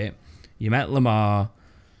started it, you met Lamar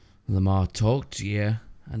talked to you,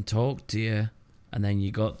 and then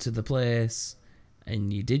you got to the place,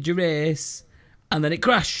 and you did your race, and then it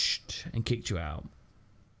crashed and kicked you out.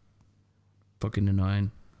 Fucking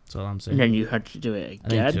annoying. That's all I'm saying. And then you had to do it again.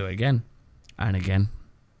 And then you had to do it again. And again.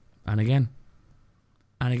 And again.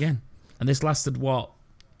 And again. And this lasted, what,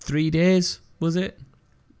 3 days, was it?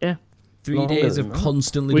 Yeah. 3 days of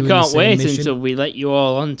constantly we doing the can't same wait mission. until we let you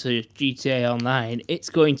all onto GTA Online.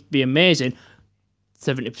 It's going to be amazing.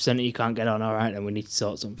 70% of you can't get on. All right, then we need to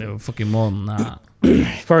sort something. They were fucking more than that.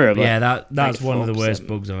 Probably. Yeah, that's one of the 94%. worst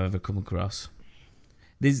bugs I've ever come across.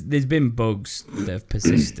 There's been bugs that have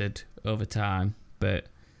persisted over time, but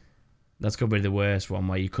that's probably the worst one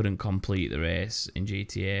where you couldn't complete the race in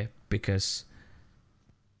GTA because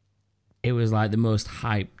it was like the most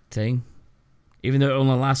hyped thing. Even though it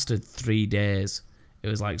only lasted 3 days, it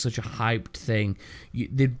was like such a hyped thing.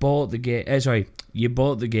 You bought the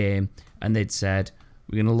game and they'd said,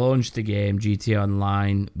 we're going to launch the game, GTA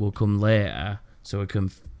Online will come later so we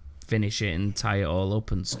can finish it and tie it all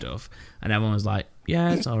up and stuff. And everyone was like,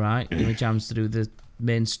 yeah, it's alright, give me a chance to do the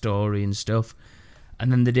main story and stuff.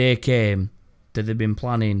 And then the day came that they'd been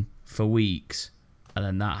planning for weeks, and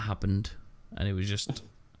then that happened, and it was just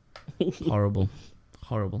horrible.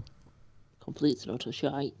 Horrible. Complete utter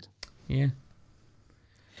shite. Yeah.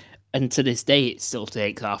 And to this day, it still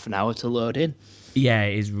takes half an hour to load in. Yeah,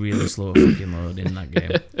 it is really slow fucking loading that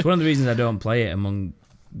game. It's one of the reasons I don't play it,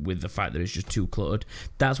 with the fact that it's just too cluttered.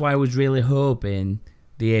 That's why I was really hoping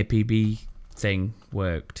the APB thing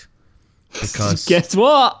worked. Because guess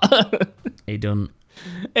what? it don't.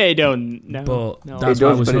 It don't. No. But no. that's It why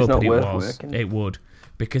I does, was but it's hoping not it worth was. working. It would.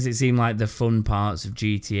 Because it seemed like the fun parts of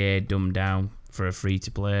GTA dumbed down for a free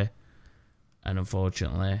to play. And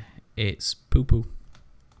unfortunately, it's poo poo.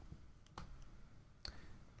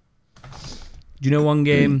 Do you know one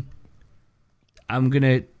game? I'm going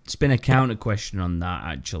to spin a counter question on that,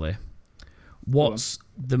 actually. What's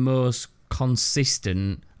the most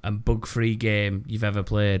consistent and bug-free game you've ever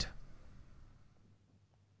played?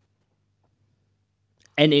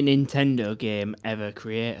 Any Nintendo game ever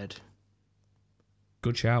created.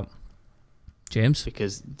 Good shout. James?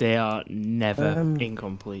 Because they are never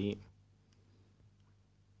incomplete.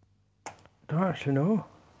 I don't actually know.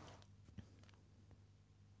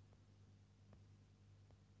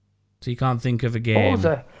 So you can't think of a game?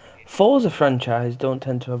 Forza franchise don't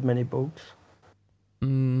tend to have many bugs.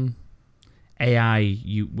 AI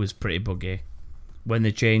was pretty buggy. When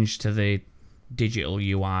they changed to the digital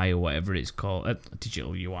UI or whatever it's called.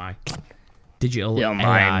 Digital UI. Digital The online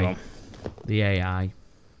AI. one. The AI.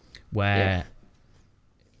 Where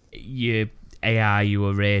your AI, you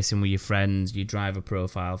were racing with your friends, your driver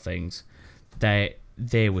profile things.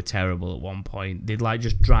 They were terrible at one point. They'd like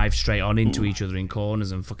just drive straight on into each other in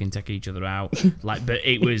corners and fucking take each other out. But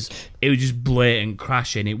it was just blatant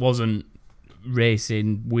crashing. It wasn't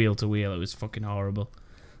racing wheel to wheel. It was fucking horrible.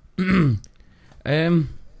 I'm gonna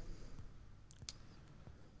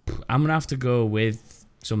have to go with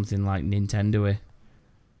something like Nintendo.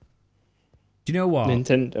 Do you know what?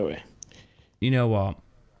 Nintendo. You know what?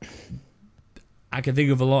 I can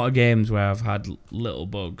think of a lot of games where I've had little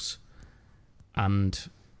bugs. And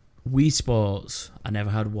Wii Sports, I never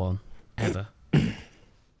had one. Ever.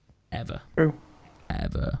 Ever. True.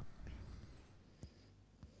 Ever.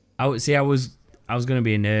 I was going to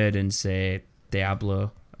be a nerd and say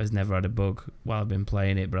Diablo has never had a bug while I've been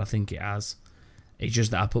playing it, but I think it has. It's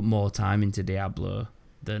just that I put more time into Diablo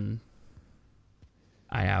than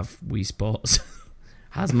I have Wii Sports.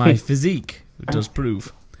 Has my physique, it does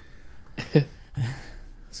prove.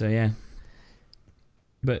 So yeah.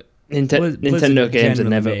 But Nintendo games are generally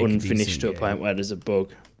never make unfinished to a decent point where there's a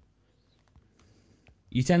bug.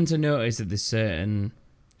 You tend to notice that there's certain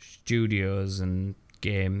studios and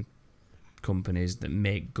game companies that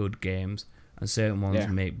make good games, and certain ones Yeah.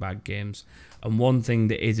 make bad games. And one thing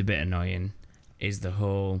that is a bit annoying is the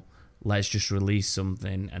whole let's just release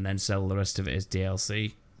something and then sell the rest of it as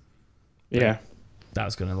DLC. Yeah.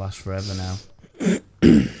 That's going to last forever now.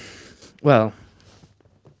 Well,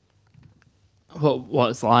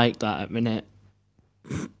 what's like that at minute?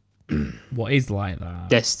 What is like that?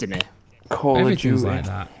 Destiny. Call of Everything's Duty. like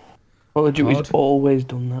that. Call of Duty's COD. always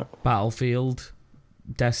done that. Battlefield,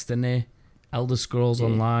 Destiny, Elder Scrolls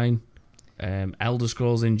Online, Elder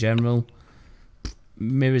Scrolls in general.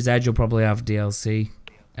 Mirror's Edge will probably have DLC.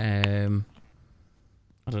 I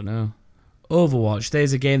don't know. Overwatch,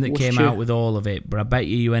 there's a game that came out with all of it, but I bet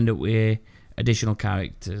you end up with additional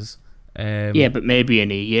characters. Yeah, but maybe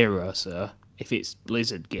in a year or so, if it's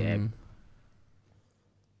Blizzard game.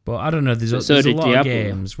 But I don't know, there's a did lot Diablo. of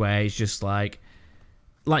games where it's just like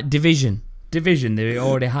Division. Division, they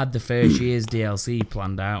already had the first year's DLC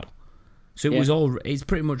planned out. So it's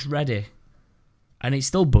pretty much ready. And it's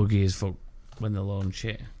still buggy as fuck when they launch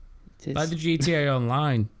it. Like the GTA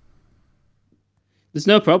Online. There's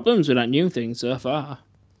no problems with that new thing so far.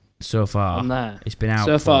 So far, On there. it's been out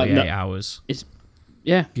So for far, 48 no- hours.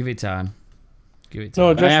 Yeah. Give it time. Give it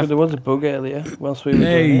No, time. Joshua, have- there was a bug earlier whilst we were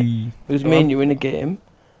doing it. It was me and you in a game,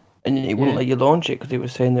 and it wouldn't let you launch it because it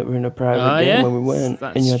was saying that we were in a private game yeah. when we weren't,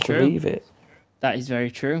 That's and you had true. to leave it. That is very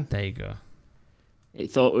true. There you go. It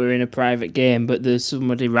thought we were in a private game, but there's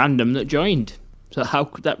somebody random that joined. So how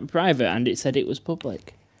could that be private? And it said it was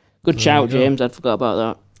public. Good There shout, you go. James. I'd forgot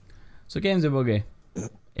about So games are buggy.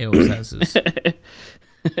 It upsets us. that.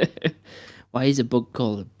 Why is a bug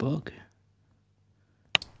called a bug?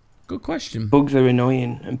 Good question. Bugs are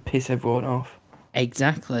annoying and piss everyone off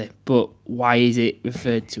Exactly. But why is it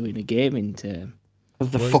referred to in a gaming term?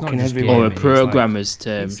 because they're Well, it's not fucking just everywhere. Or a Gaming, it's programmer's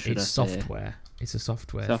term, It's, should it's I say. software. It's a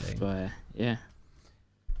software thing. Software, yeah.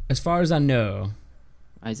 As far as I know,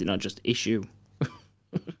 Why is it not just issue?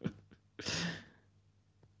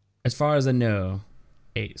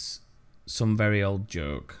 it's some very old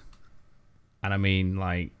joke. And I mean,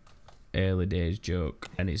 like, early days joke.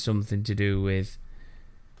 And it's something to do with...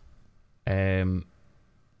 it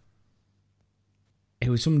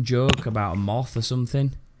was some joke about a moth or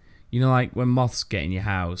something. You know, like when moths get in your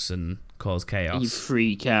house and cause You chaos.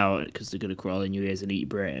 freak out because they're going to crawl in your ears and eat your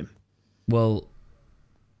brain. Well,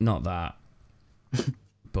 not that.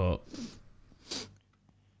 But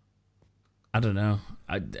I don't know.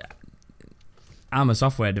 I'm a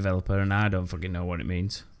software developer and I don't fucking know what it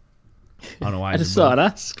means. I don't know why. I it's just a bug. thought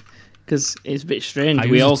I'd ask. Because it's a bit strange. I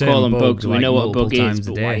We use all the call term them bug, bugs. We like, know what a multiple bug is, times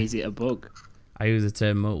a but why day. is it a bug? I use the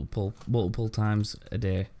term multiple times a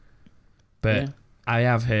day. But Yeah. I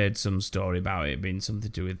have heard some story about it being something to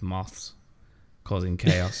do with moths causing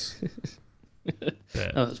chaos.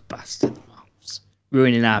 But Those bastard moths.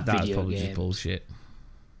 Ruining our that's video probably just games. bullshit.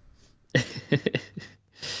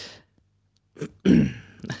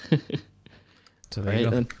 So there you Right go.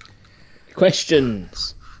 then.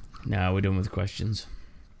 Questions. Now we're done with questions.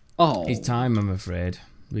 Oh. It's time, I'm afraid.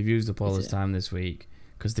 We've used up all Is this it? time this week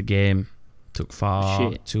because the game took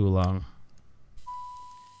far Shit. too long.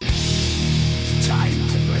 Time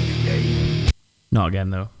to play the game. Not again,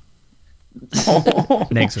 though.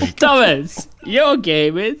 Next week. Thomas, your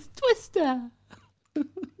game is Twister.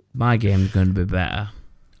 My game's going to be better.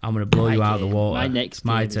 I'm going to blow My you out of the game- water. My next it's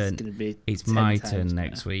my game is turn. gonna be It's 10 my times turn better.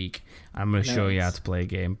 next week. I'm going to show you how Nice. to play a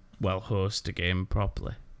game. Well, host a game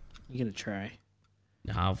properly. You're gonna try.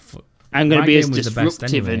 My I'm gonna be as game was the best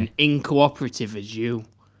disruptive anyway. and incooperative as you. I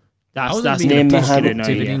That's wasn't that's being the Name picture Muhammad- in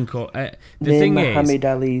disruptive here. and the Name thing is, Muhammad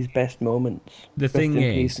Ali's best moments. the Rest thing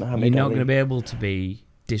in peace, is, Muhammad you're not Ali. going to be able to be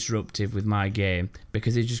disruptive with my game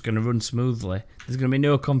because it's just going to run smoothly. There's going to be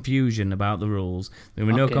no confusion about the rules. There's going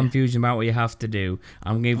to be Okay. no confusion about what you have to do.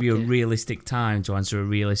 I'm going to give you a Okay. realistic time to answer a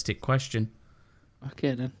realistic question.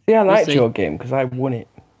 Okay then. See, I We'll liked see. your game because I won it.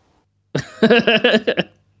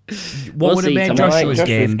 What We'll would have see, made Tom. I like Joshua's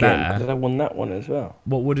game because better? I won that one as well.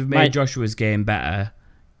 What would have made My- Joshua's game better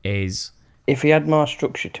is If he had more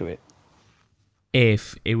structure to it.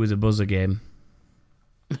 if it was a buzzer game.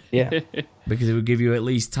 Yeah. Because it would give you at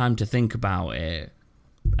least time to think about it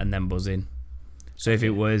and then buzz in. So if it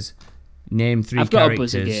was name 3 I've got a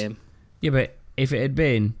characters. buzzer game. Yeah, but if it had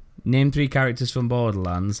been name 3 characters from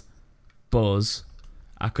Borderlands, Buzz,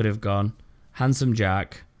 I could have gone Handsome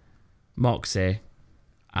Jack, Moxie,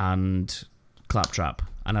 and Claptrap,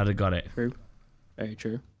 and I'd have got it. True. Very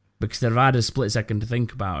true. Because I've had a split second to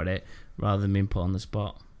think about it rather than being put on the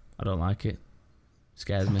spot. I don't like it.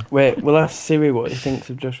 Scares me. Wait, we'll ask Siri what he thinks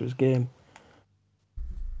of Joshua's game.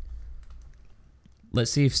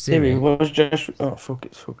 Let's see if Siri, Siri. what was Joshua? Oh, fuck,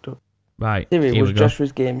 it's fucked up. Right. Siri, here was we go.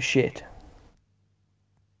 Joshua's game shit?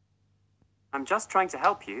 I'm just trying to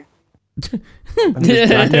help you.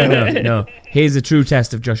 Right, no. Here's a true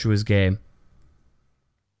test of Joshua's game.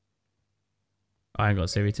 I ain't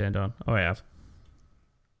got Siri turned on. Oh, I have.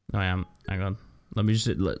 No, I am. Hang on. Let me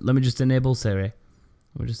just enable Siri.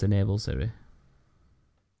 We'll just enable Siri.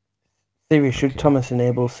 Siri, should Thomas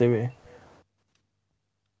enable Siri?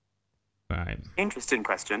 Right. Interesting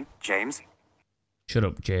question, James. Shut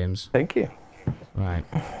up, James. Thank you. Right.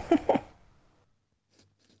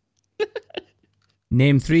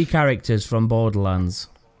 Name 3 characters from Borderlands.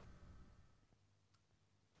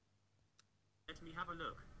 Let me have a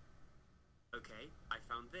look. Okay, I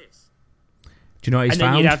found this. Do you know what he's And then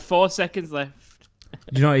found? you'd had 4 seconds left.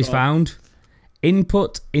 Do you know what he's found?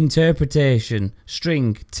 Input, interpretation,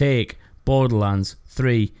 string, take, Borderlands,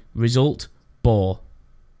 3, result, bore.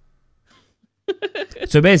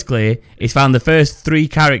 So basically, he's found the first 3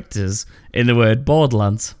 characters in the word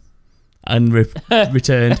Borderlands and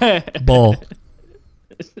returned bore.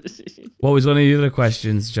 What was one of the other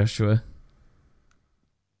questions, Joshua?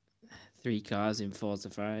 3 cars in Forza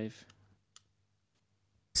 5.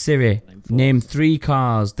 Siri, name 3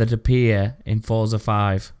 cars that appear in Forza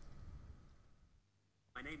 5.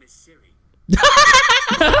 My name is Siri.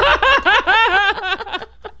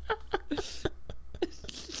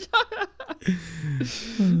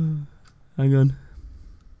 Hang on.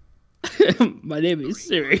 My name is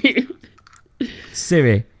Siri.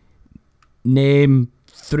 Siri, name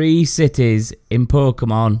 3 cities in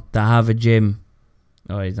Pokemon that have a gym.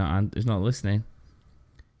 Oh, he's not listening.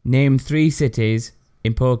 Name 3 cities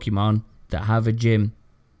in Pokemon that have a gym.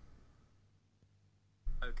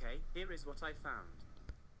 Okay, here is what I found.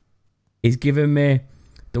 He's given me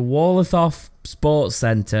the Walthoff Sports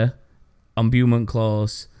Centre on Beaumont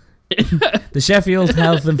Close, the Sheffield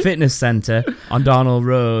Health and Fitness Centre on Darnell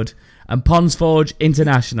Road, and Ponds Forge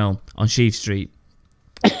International on Sheaf Street.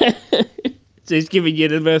 So he's giving you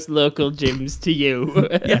the most local gyms to you.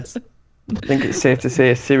 Yes. I think it's safe to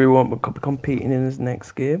say Siri won't be competing in his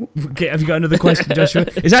next game. Okay, have you got another question, Joshua?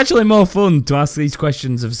 It's actually more fun to ask these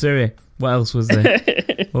questions of Siri. What else was there?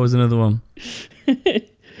 What was another one?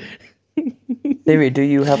 Siri, do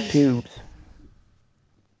you have pubes?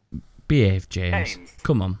 Behave, James. James.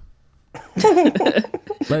 Come on.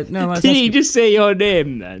 Let's Did ask he him. just say your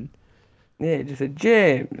name then? Yeah, it just said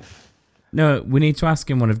James. No, we need to ask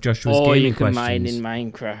him one of Joshua's Or gaming you can questions. mine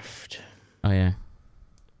in Minecraft. Oh, yeah.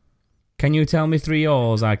 Can you tell me 3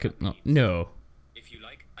 ores I could... No. If you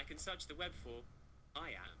like, I can search the web for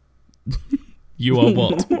I am. You are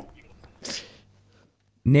what?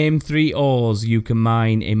 Name 3 ores you can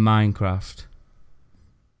mine in Minecraft.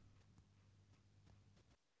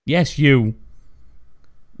 Yes, you.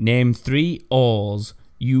 Name 3 ores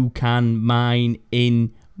you can mine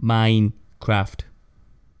in Minecraft.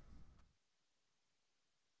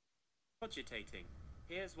 Cogitating.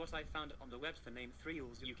 Here's what I found on the web for name 3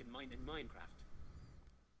 ores you can mine in Minecraft.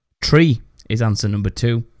 Tree is answer number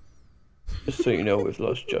 2. Just so you know, we've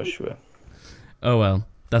lost Joshua. Oh well,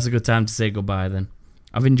 that's a good time to say goodbye then.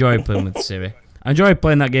 I've enjoyed playing with Siri. I enjoyed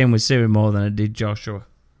playing that game with Siri more than I did Joshua.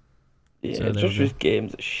 Yeah, So there we Joshua's go.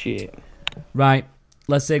 games are shit. Right,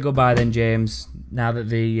 let's say goodbye then, James. Now that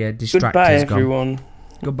the distractor's Goodbye, gone. everyone.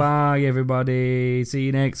 Goodbye, everybody. See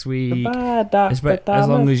you next week. Goodbye, Dr. As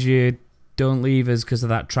long Thomas. as you don't leave us because of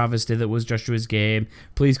that travesty that was Joshua's game.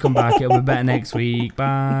 Please come back. It'll be better next week.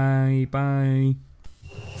 Bye. Bye.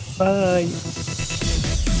 Bye.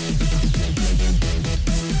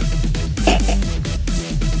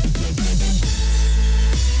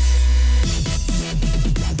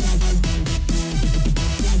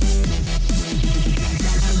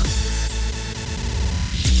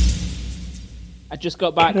 I just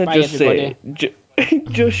got back. Can I Bye, just everybody. say,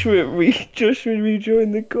 Joshua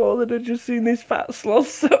rejoined the call and I just seen this fat sloth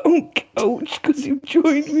sat on couch because he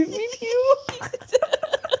joined with video.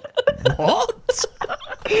 What?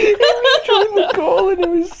 He rejoined the call and he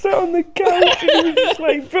was sat on the couch and he was just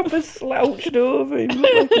like proper slouched over. He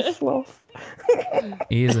looked like a sloth.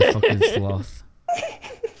 He is a fucking sloth.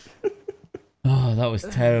 Oh, that was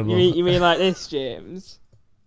terrible. You mean like this, James?